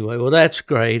anyway, well, that's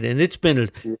great, and it's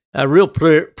been a real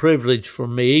privilege for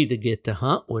me to get to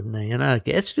hunt with Nana. I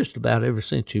guess just about ever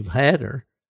since you've had her,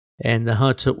 and the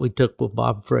hunts that we took with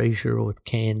Bob Frazier, with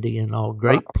Candy, and all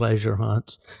great pleasure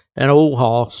hunts, and old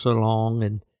Hoss along,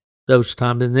 and those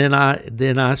times. And then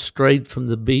I strayed from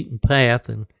the beaten path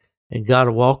and got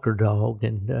a walker dog,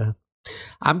 and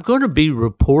I'm going to be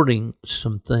reporting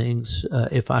some things,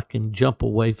 if I can jump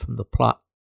away from the plot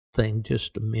thing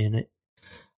just a minute.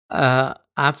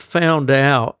 I found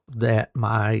out that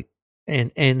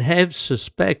and have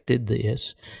suspected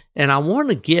this, and I want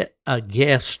to get a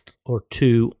guest or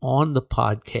two on the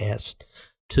podcast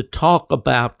to talk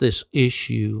about this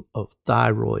issue of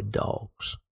thyroid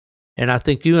dogs. And I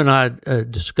think you and I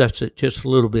discussed it just a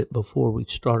little bit before we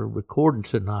started recording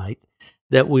tonight,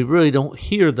 that we really don't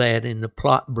hear that in the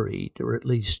plot breed, or at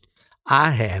least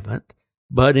I haven't.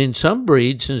 But in some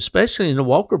breeds, and especially in the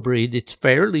Walker breed, it's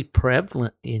fairly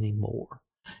prevalent anymore.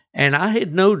 And I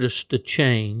had noticed a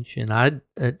change, and I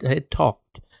had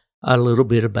talked a little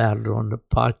bit about it on the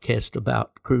podcast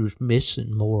about Cruz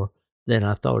missing more than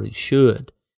I thought he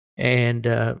should.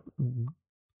 And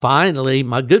finally,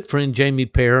 my good friend Jamie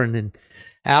Perrin in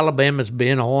Alabama's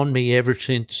been on me ever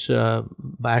since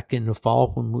back in the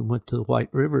fall when we went to the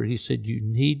White River. He said, you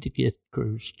need to get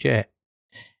Cruz checked.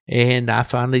 And I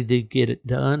finally did get it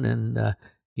done, and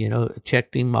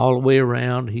checked him all the way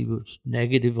around. He was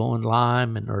negative on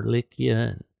Lyme and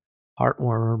Ehrlichia and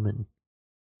heartworm and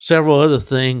several other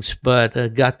things,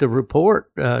 but got the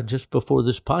report just before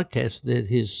this podcast that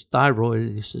his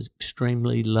thyroid is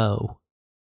extremely low.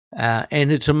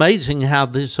 And it's amazing how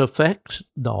this affects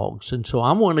dogs. And so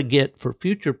I want to get, for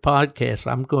future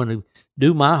podcasts, I'm going to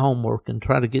do my homework and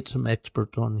try to get some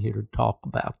experts on here to talk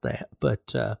about that.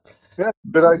 But yeah,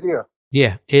 good idea.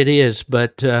 Yeah, it is.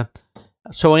 But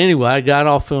so anyway, I got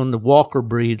off on the Walker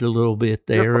breed a little bit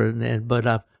there, but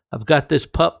I've got this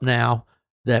pup now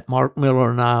that Mark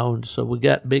Miller and I own, so we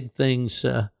got big things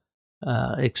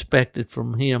expected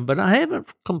from him. But I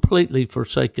haven't completely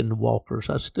forsaken the Walkers.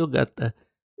 I still got the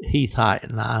Heath Height,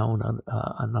 and I own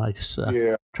a nice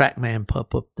Trackman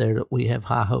pup up there that we have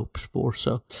high hopes for.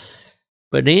 So,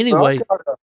 but anyway,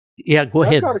 go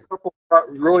ahead. I've got a couple of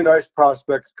really nice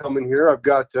prospects coming here. I've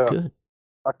got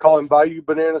I call him Bayou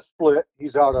Banana Split.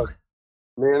 He's out of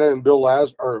Nana and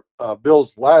Bill's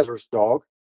Lazarus dog.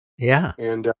 Yeah,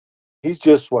 and he's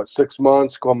just 6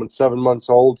 months, coming 7 months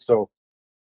old. So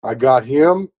I got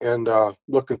him, and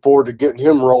looking forward to getting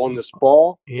him rolling this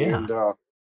fall. Yeah. And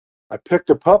I picked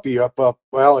a puppy up.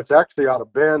 Well, it's actually out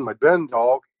of Ben, my Ben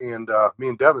dog, and me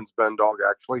and Devin's Ben dog,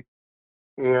 actually.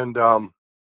 And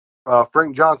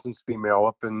Frank Johnson's female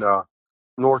up in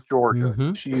North Georgia.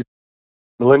 Mm-hmm. She's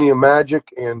Millennium Magic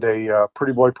and a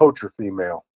Pretty Boy Poacher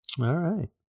female. All right.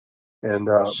 And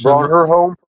brought her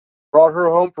home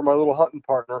for my little hunting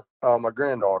partner, my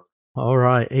granddaughter. All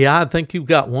right. Yeah, I think you've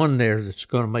got one there that's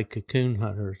going to make a coon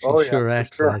hunter. She sure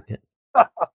acts like it.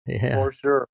 Yeah. For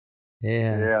sure.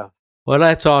 Yeah. Yeah. Well,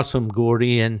 that's awesome,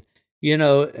 Gordy. And,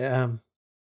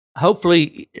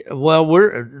 hopefully,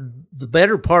 we're the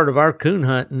better part of our coon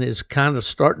hunting is kind of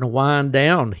starting to wind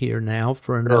down here now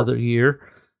for another year.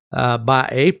 By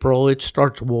April, it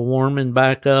starts warming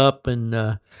back up, and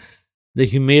the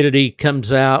humidity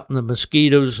comes out, and the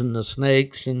mosquitoes and the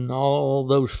snakes and all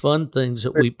those fun things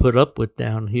that we put up with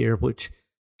down here, which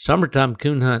summertime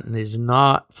coon hunting is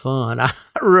not fun. I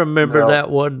remember that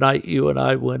one night you and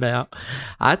I went out.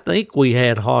 I think we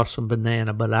had Hoss and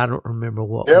Banana, but I don't remember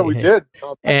what we had. Yeah, we did.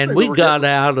 And we got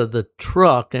out of the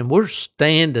truck, and we're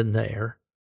standing there,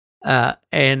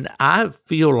 and I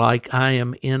feel like I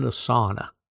am in a sauna.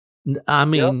 I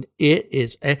mean, it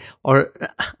is, or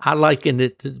I liken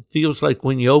it, it feels like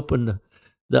when you open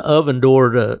the oven door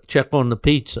to check on the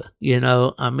pizza,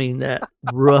 I mean, that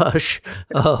rush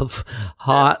of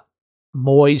hot,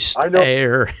 moist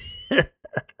air.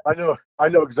 I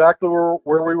know exactly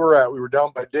where we were at. We were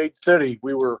down by Dade City.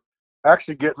 We were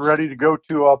actually getting ready to go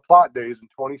to Plot Days in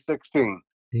 2016.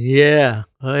 Yeah.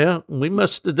 Well, we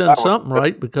must have done something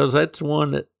right, because that's the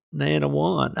one that Nana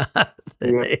won.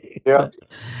 Yeah.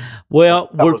 Well,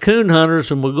 we're coon hunters,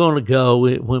 and we're going to go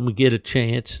when we get a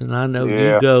chance. And I know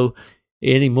you go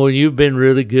anymore. You've been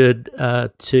really good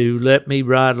to let me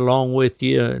ride along with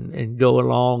you and go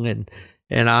along,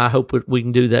 and I hope that we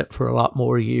can do that for a lot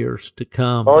more years to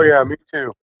come. Oh yeah, me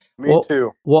too. Me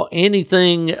too. Well,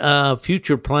 anything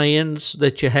future plans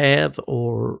that you have,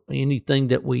 or anything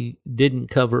that we didn't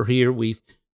cover here? We've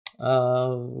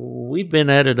We've been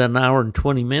at it an hour and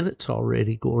 20 minutes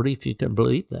already, Gordy, if you can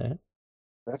believe that.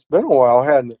 That's been a while,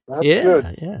 hasn't it? That's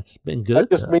good. Yeah, it's been good. That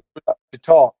just means we like to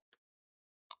talk.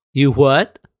 You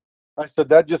what? I said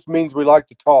that just means we like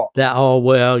to talk.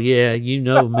 Well, yeah, you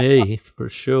know me for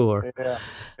sure. Yeah.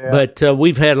 But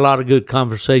we've had a lot of good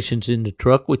conversations in the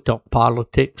truck. We talk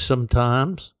politics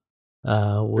sometimes. We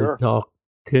Sure. talk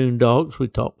coon dogs. We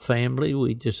talk family.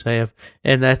 We just have,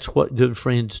 and that's what good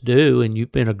friends do. And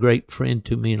you've been a great friend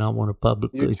to me, and I want to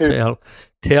publicly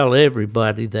tell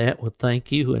everybody that. Well,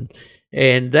 thank you.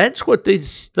 And that's what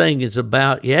this thing is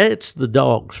about. Yeah, it's the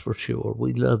dogs for sure.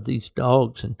 We love these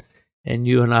dogs, and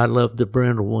you and I love the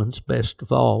brindle ones best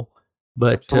of all.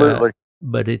 But Absolutely.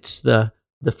 But it's the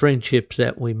friendships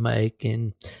that we make.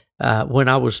 And when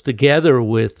I was together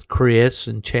with Chris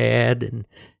and Chad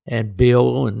and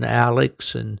Bill and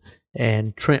Alex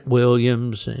and Trent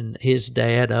Williams and his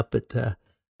dad up at the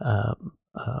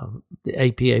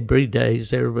APA Breed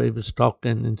Days, everybody was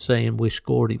talking and saying wish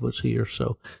Gordy was here.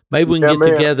 So maybe we can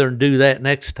get together and do that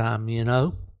next time, you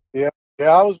know? Yeah,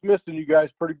 I was missing you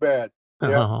guys pretty bad.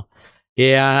 Yeah,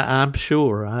 yeah, I'm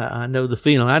sure. I know the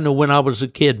feeling. I know when I was a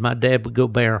kid, my dad would go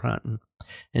bear hunting.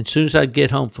 And as soon as I'd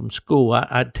get home from school,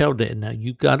 I'd tell Dad, now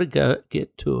you got to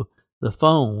get to the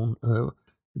phone.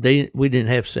 We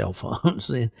didn't have cell phones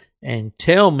then, and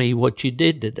tell me what you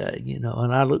did today, you know.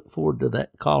 And I look forward to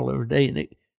that call every day, and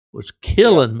it was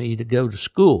killing me to go to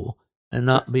school and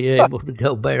not be able to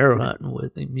go bear hunting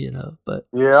with him, you know. But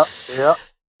yeah,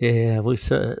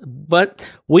 but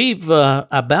we've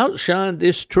about shined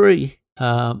this tree,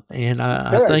 and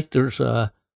I think there's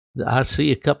I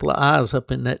see a couple of eyes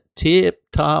up in that tip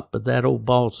top of that old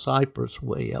bald cypress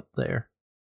way up there.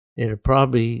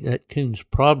 That coon's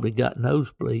probably got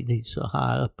nosebleed. He's so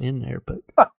high up in there. But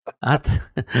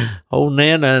old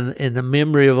Nana, in the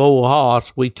memory of old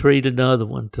Hoss, we treated another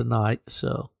one tonight.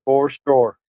 So for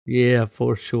sure. Yeah,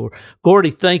 for sure.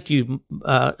 Gordy, thank you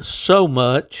so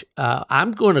much.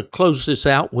 I'm going to close this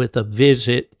out with a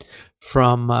visit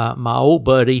from my old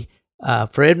buddy,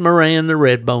 Fred Moran, the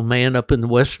Redbone Man, up in the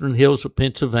western hills of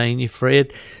Pennsylvania.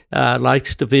 Fred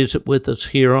likes to visit with us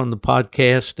here on the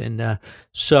podcast, and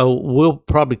so we'll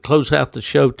probably close out the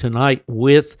show tonight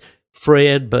with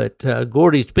Fred. But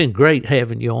Gordy, it's been great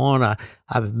having you on.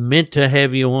 I've meant to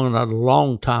have you on a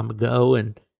long time ago,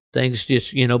 and things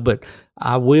just, but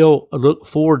I will look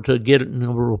forward to getting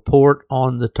a report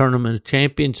on the Tournament of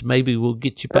Champions. Maybe we'll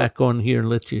get you back on here and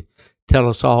let you tell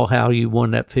us all how you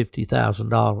won that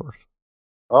 $50,000.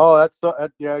 Oh,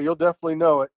 yeah, you'll definitely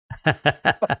know it.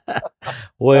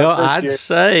 Well, I'd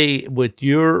say with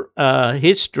your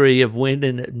history of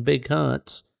winning at big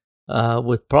hunts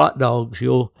with Plott dogs,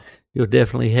 you'll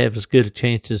definitely have as good a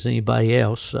chance as anybody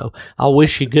else. So I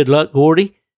wish you good luck,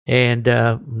 Gordy. And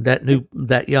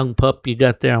that young pup you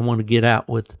got there, I want to get out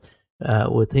with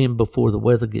him before the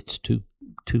weather gets too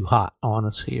hot on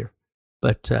us here.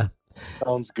 But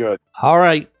sounds good. All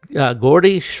right,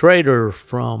 Gordy Schrader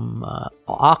from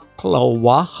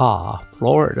Ocklawaha,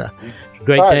 Florida. It's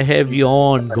great to have you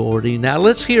on, Gordy. Now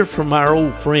let's hear from our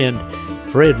old friend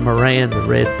Fred Moran, the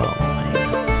Redbone Man.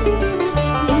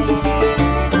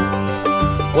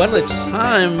 Well, it's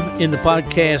time in the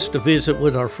podcast to visit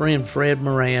with our friend Fred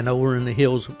Moran over in the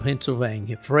hills of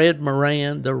Pennsylvania. Fred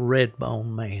Moran, the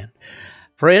Redbone Man.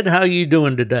 Fred, how are you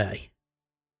doing today?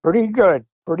 Pretty good.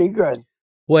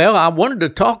 Well, I wanted to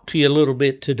talk to you a little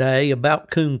bit today about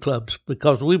coon clubs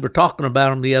because we were talking about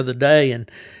them the other day,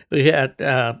 and we had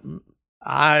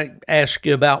I asked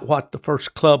you about what the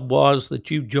first club was that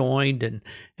you joined, and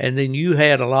then you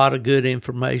had a lot of good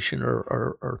information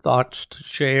or thoughts to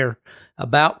share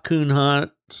about coon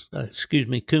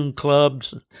coon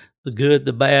clubs, the good,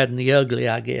 the bad, and the ugly,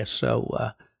 I guess.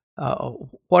 So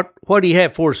what do you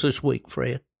have for us this week,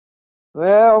 Fred?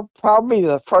 Well, probably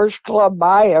the first club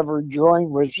I ever joined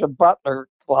was the Butler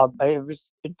Club. It was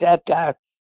at that time,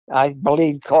 I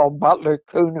believe, called Butler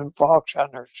Coon and Fox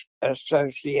Hunters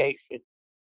Association.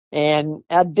 And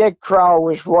Dick Crow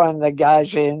was one of the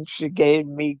guys that instigated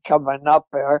me coming up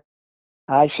there.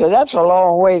 I said, that's a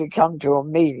long way to come to a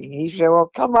meeting. He said, well,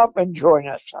 come up and join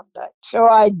us someday. So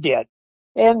I did.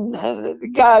 And the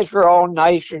guys were all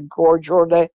nice and cordial.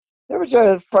 There was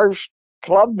a first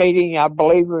club meeting, I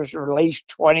believe it was at least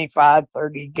 25,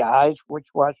 30 guys, which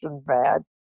wasn't bad.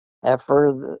 And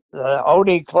for the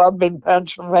only club in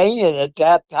Pennsylvania at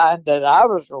that time that I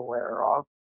was aware of,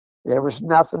 there was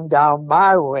nothing down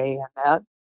my way in that.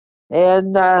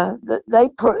 And they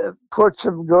put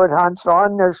some good hunts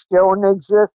on. They're still in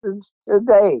existence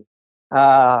today.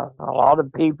 A lot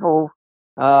of people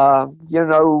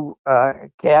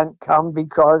can't come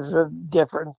because of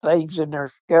different things in their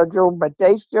schedule, but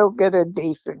they still get a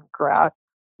decent crowd,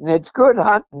 and it's good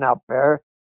hunting up there.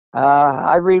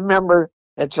 I remember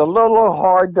it's a little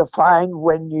hard to find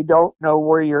when you don't know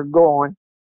where you're going,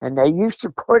 and they used to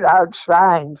put out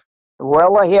signs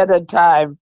well ahead of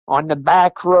time on the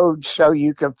back roads so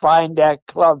you could find that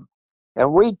club.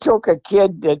 And we took a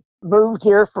kid that moved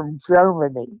here from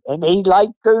Germany, and he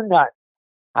liked coon hunt.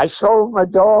 I sold him a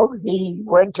dog. He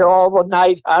went to all the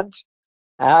night hunts.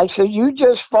 And I said, "You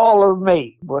just follow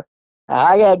me." Well,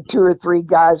 I had 2 or 3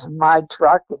 guys in my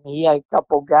truck, and he had a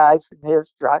couple guys in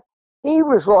his truck. He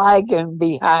was lagging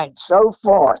behind so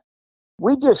far.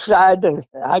 We decided,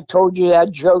 I told you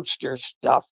that jokester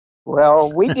stuff.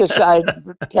 Well, we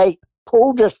decided to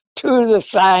pull just 2 of the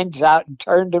signs out and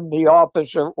turned them the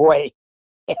opposite way.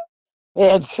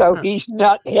 And so he's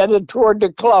not headed toward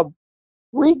the club.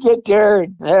 We get there,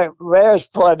 and there's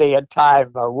plenty of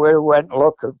time. We went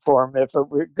looking for him if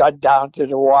it got down to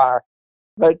the wire.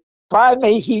 But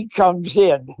finally, he comes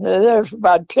in. There's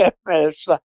about 10 minutes.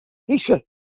 He said,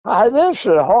 "This is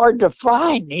hard to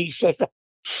find." He said,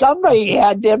 "Somebody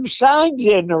had them signs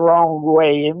in the wrong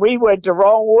way, and we went the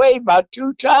wrong way about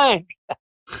 2 times."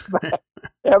 But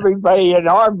everybody in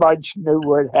our bunch knew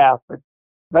what happened.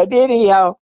 But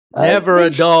anyhow, never a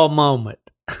dull moment.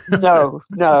 No,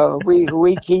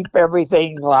 we keep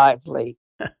everything lively.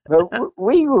 But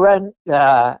we run,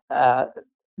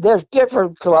 there's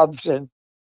different clubs, and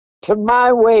to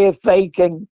my way of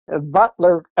thinking,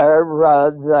 Butler,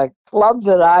 the club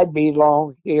that I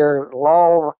belong here,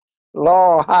 Law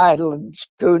Highlands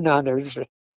Coon Hunters,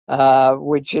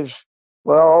 which is,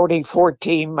 only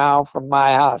 14 miles from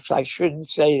my house. I shouldn't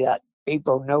say that.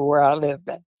 People know where I live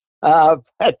then.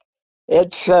 But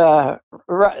it's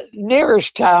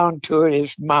nearest town to it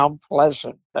is Mount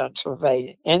Pleasant,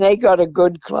 Pennsylvania, and they got a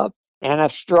good club and a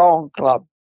strong club.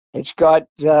 It's got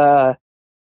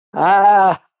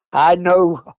I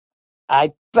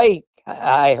think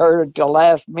I heard at the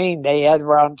last meeting they had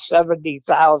around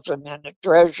 70,000 in the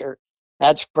treasure.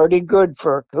 That's pretty good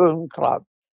for a coon club.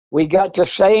 We got the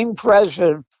same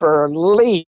president for at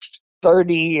least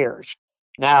 30 years.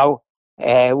 Now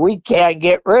we can't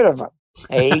get rid of him.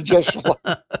 He just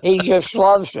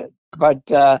loves it. But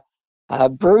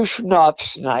Bruce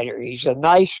Knopfsnyder, he's a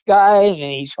nice guy, and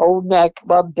he's holding that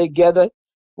club together.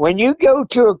 When you go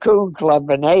to a coon club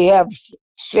and they have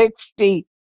 60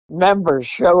 members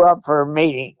show up for a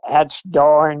meeting, that's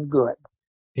darn good.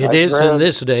 It is in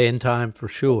this day and time for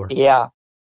sure. Yeah.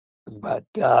 But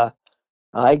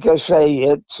like I say,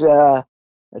 it's to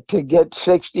get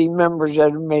 60 members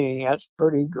at a meeting, that's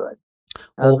pretty good.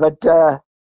 But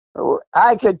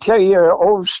I could tell you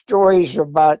old stories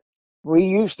about, we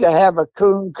used to have a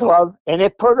coon club, and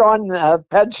it put on a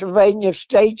Pennsylvania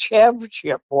State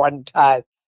Championship one time,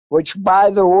 which, by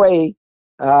the way,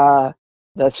 the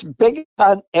biggest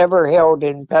hunt ever held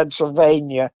in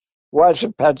Pennsylvania was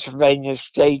a Pennsylvania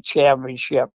State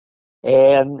Championship.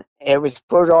 And it was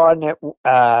put on at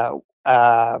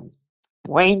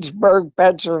Waynesburg,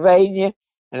 Pennsylvania,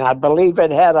 and I believe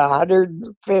it had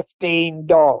 115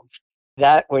 dogs.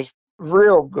 That was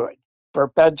real good for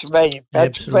Pennsylvania.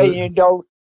 Pennsylvania don't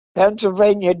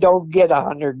get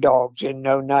 100 dogs in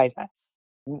no night.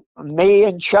 Me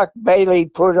and Chuck Bailey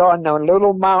put on the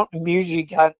Little Mountain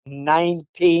Music Hunt in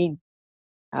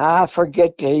I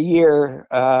forget the year,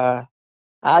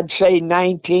 I'd say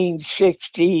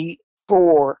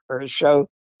 1964 or so.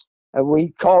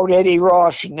 We called Eddie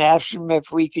Ross and asked him if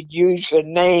we could use the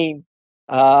name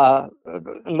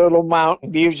Little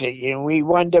Mountain Music, and we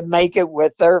wanted to make it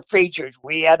with their features.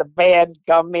 We had a band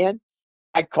come in.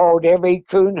 I called every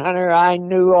coon hunter I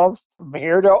knew of from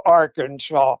here to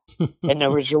Arkansas, and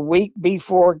there was a week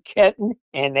before Kenton,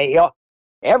 and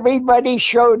everybody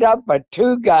showed up but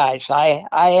 2 guys. I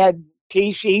had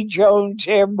T.C. Jones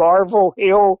here, Marvel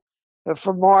Hill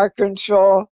from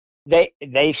Arkansas.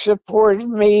 They supported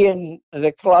me in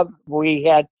the club. We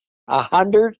had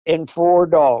 104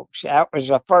 dogs. That was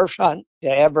the first hunt to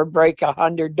ever break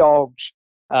 100 dogs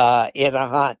in a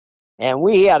hunt. And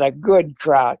we had a good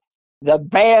crowd. The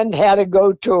band had to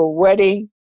go to a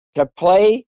wedding to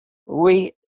play.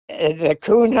 The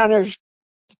coon hunters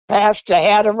passed the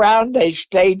hat around. They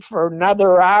stayed for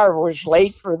another hour, was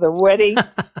late for the wedding,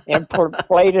 and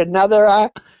played another hour.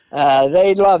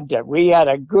 They loved it. We had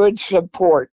a good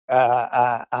support.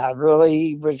 I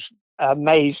really was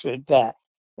amazed at that.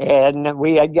 And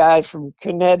we had guys from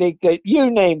Connecticut, you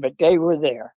name it, they were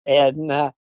there.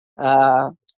 And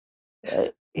well,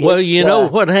 you know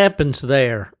what happens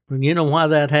there. You know why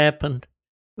that happened?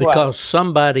 because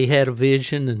somebody had a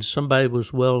vision and somebody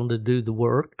was willing to do the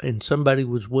work and somebody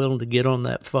was willing to get on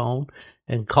that phone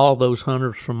and call those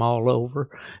hunters from all over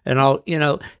and all,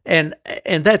 and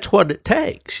that's what it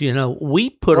takes. We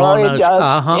put on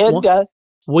a hunt.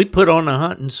 We put on a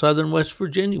hunt in southern West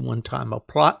Virginia one time, a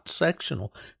plot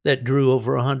sectional that drew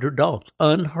over 100 dogs,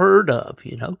 unheard of,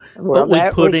 Well, but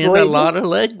we put in a lot of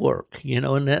legwork,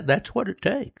 and that's what it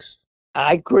takes.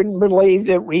 I couldn't believe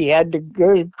that we had the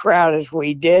good crowd as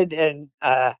we did, and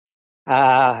the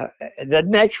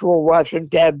next one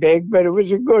wasn't that big, but it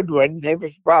was a good one. It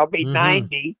was probably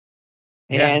 90,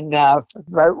 and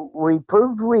but we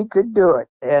proved we could do it,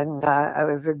 and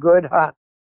it was a good hunt,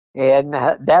 and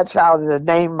that's how the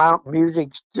name Mountain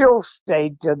Music still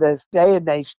stayed to this day, and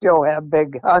they still have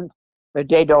big hunts, but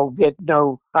they don't get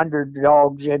no 100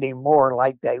 dogs anymore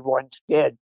like they once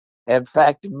did. In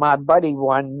fact, my buddy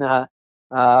won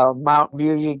Mountain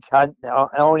Music Hunt. The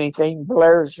only thing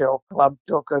Blairsville Club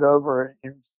took it over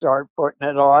and started putting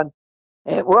it on.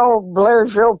 And, well,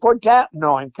 Blairsville put that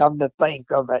on, come to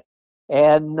think of it.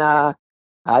 And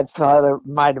I thought it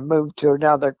might have moved to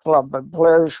another club, but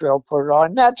Blairsville put it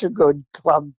on. That's a good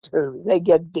club, too. They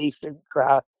get decent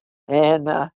crowd. And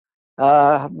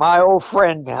my old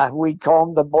friend, we call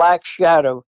him the Black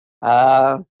Shadow.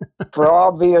 For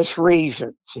obvious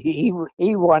reasons. He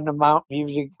won the Mountain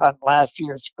Music Hunt last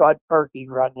year. Scott Perky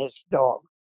run his dog.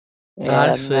 And,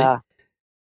 I see.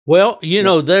 Well,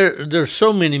 there's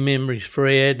so many memories,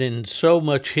 Fred, and so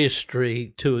much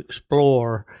history to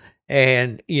explore.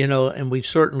 And, and we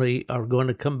certainly are going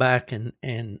to come back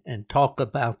and talk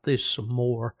about this some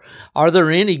more. Are there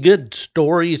any good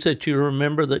stories that you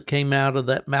remember that came out of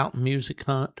that Mountain Music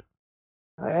Hunt?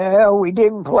 Well, we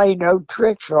didn't play no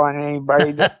tricks on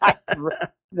anybody that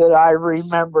I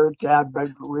remember, Ted,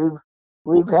 but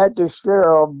we've had to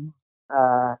share them,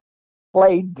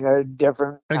 played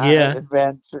different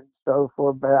events and so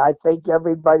forth, but I think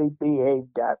everybody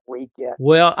behaved that weekend.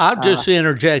 Well, I'll just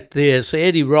interject this.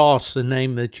 Eddie Ross, the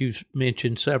name that you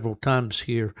mentioned several times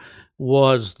here,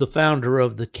 was the founder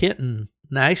of the Kenton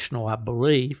National, I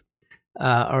believe,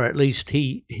 or at least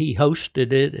he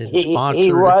hosted it and sponsored it.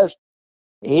 He was.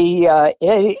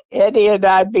 Eddie and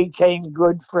I became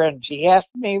good friends. He asked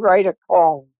me to write a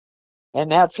poem,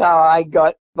 and that's how I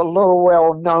got a little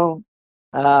well known.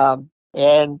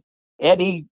 And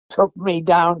Eddie took me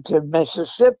down to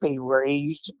Mississippi, where he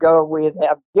used to go. We'd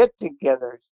have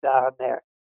get-togethers down there.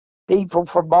 People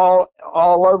from all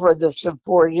over the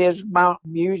support his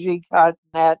Mountain Music Hunt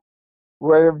and that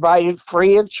were invited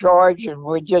free of charge, and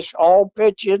we'd just all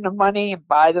pitch in the money and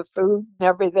buy the food and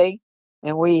everything.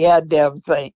 And we had them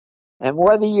thing. And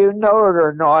whether you know it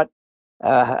or not,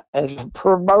 as a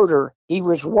promoter, he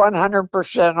was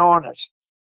 100% honest.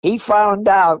 He found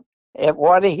out at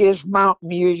one of his Mountain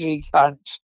Music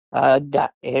Hunts,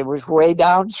 it was way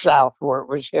down south where it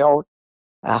was held,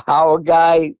 how a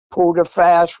guy pulled a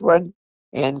fast one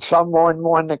and someone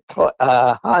won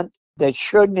a hunt that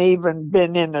shouldn't even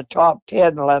been in the top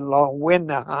 10, let alone win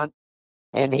the hunt.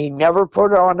 And he never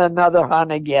put on another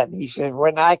hunt again. He said,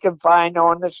 when I can find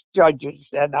honest judges,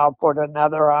 then I'll put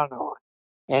another hunt on.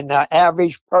 And the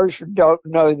average person don't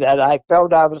know that. I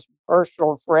felt I was a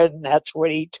personal friend, and that's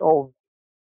what he told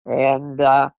me. And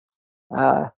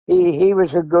he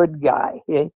was a good guy.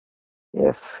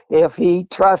 If he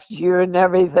trusts you and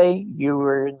everything, you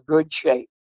were in good shape.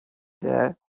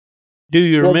 Do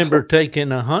you remember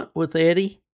taking a hunt with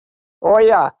Eddie? Oh,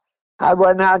 yeah. I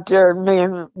went out there, me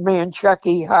and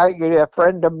Chucky Haggard, a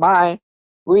friend of mine,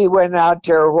 we went out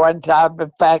there one time.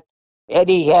 In fact,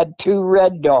 Eddie had 2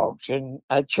 red dogs, and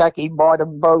Chucky bought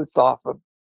them both off him.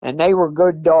 And they were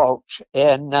good dogs,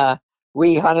 and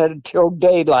we hunted until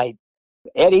daylight.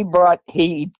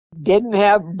 He didn't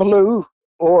have Blue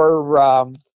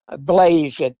or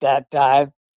Blaze at that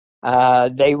time.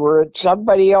 They were at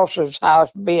somebody else's house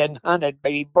being hunted,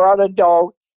 but he brought a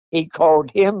dog. He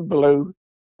called him Blue.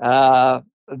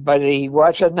 But he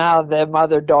wasn't out of them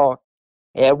other dogs.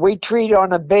 And we treed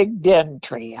on a big den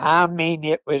tree. I mean,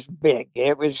 it was big.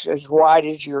 It was as wide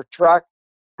as your truck.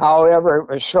 However,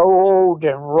 it was so old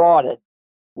and rotted.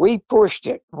 We pushed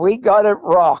it. We got it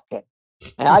rocking.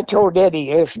 And I told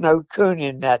Eddie there's no coon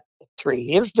in that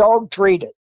tree. His dog treed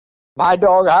it. My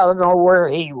dog, I don't know where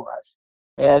he was.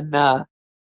 And,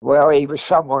 well, he was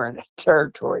somewhere in the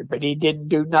territory, but he didn't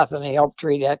do nothing to help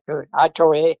treat that coon. I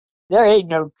told him, there ain't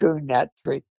no coon in that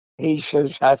tree. He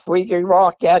says, if we can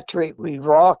rock that tree, we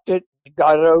rocked it,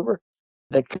 got it over.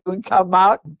 The coon come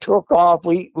out and took off.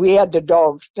 We had the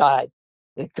dogs tied.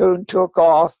 The coon took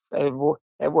off, and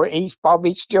he's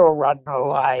probably still running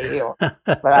a high hill.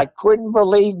 But I couldn't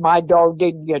believe my dog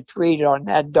didn't get treated on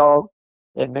that dog.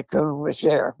 and the coon was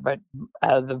there. But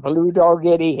the blue dog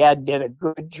Eddie had did a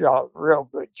good job, real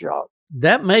good job.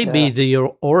 That may be the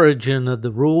origin of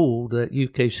the rule that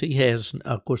UKC has.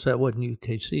 Of course, that wasn't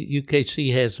UKC.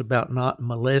 UKC has about not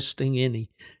molesting any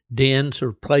dens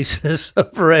or places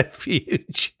of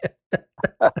refuge.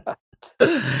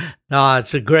 No,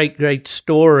 it's a great, great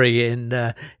story.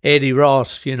 And Eddie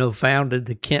Ross, founded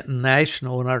the Kenton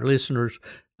National, and our listeners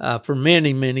for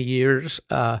many, many years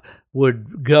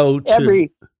would go to...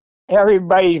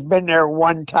 Everybody's been there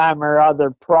one time or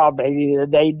other, probably.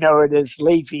 They know it as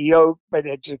Leafy Oak, but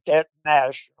it's a Kenton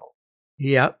National.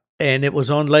 Yep, and it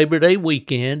was on Labor Day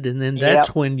weekend, and then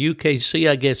that's when UKC,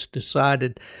 I guess,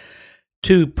 decided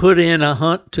to put in a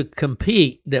hunt to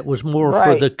compete that was more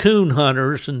for the coon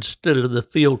hunters instead of the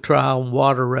field trial and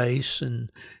water race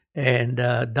and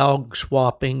dog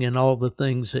swapping and all the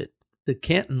things that the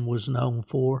Kenton was known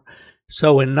for.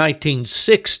 So in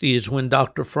 1960 is when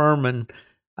Dr. Furman,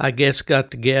 I guess,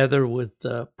 got together with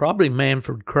probably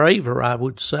Manfred Craver, I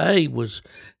would say.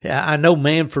 I know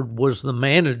Manfred was the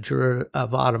manager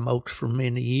of Autumn Oaks for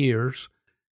many years.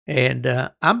 And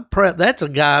that's a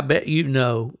guy I bet you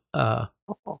know.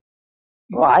 Well,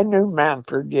 I knew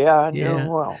Manfred. Yeah, I knew him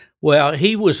well. Well,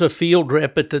 he was a field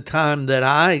rep at the time that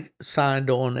I signed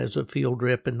on as a field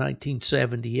rep in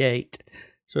 1978.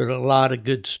 So there's a lot of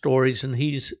good stories, and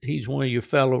he's one of your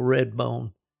fellow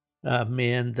Redbone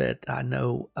men that I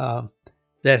know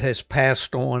that has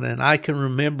passed on. And I can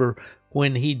remember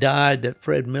when he died that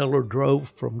Fred Miller drove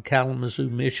from Kalamazoo,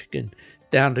 Michigan,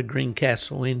 down to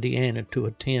Greencastle, Indiana to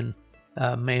attend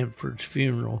Manfred's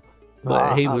funeral.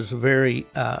 But he was a very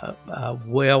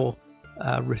well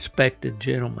respected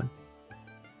gentleman.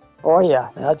 Oh, yeah,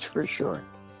 that's for sure.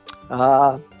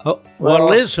 Well,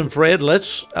 listen, Fred,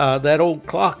 let's that old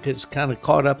clock has kind of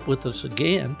caught up with us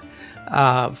again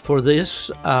for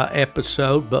this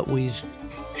episode, but we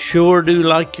sure do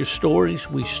like your stories.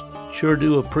 We sure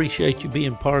do appreciate you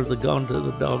being part of the Gone to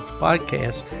the Dogs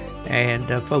podcast. And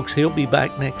folks, he'll be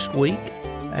back next week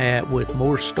with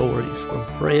more stories from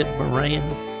Fred Moran,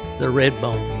 the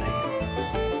Redbone Man.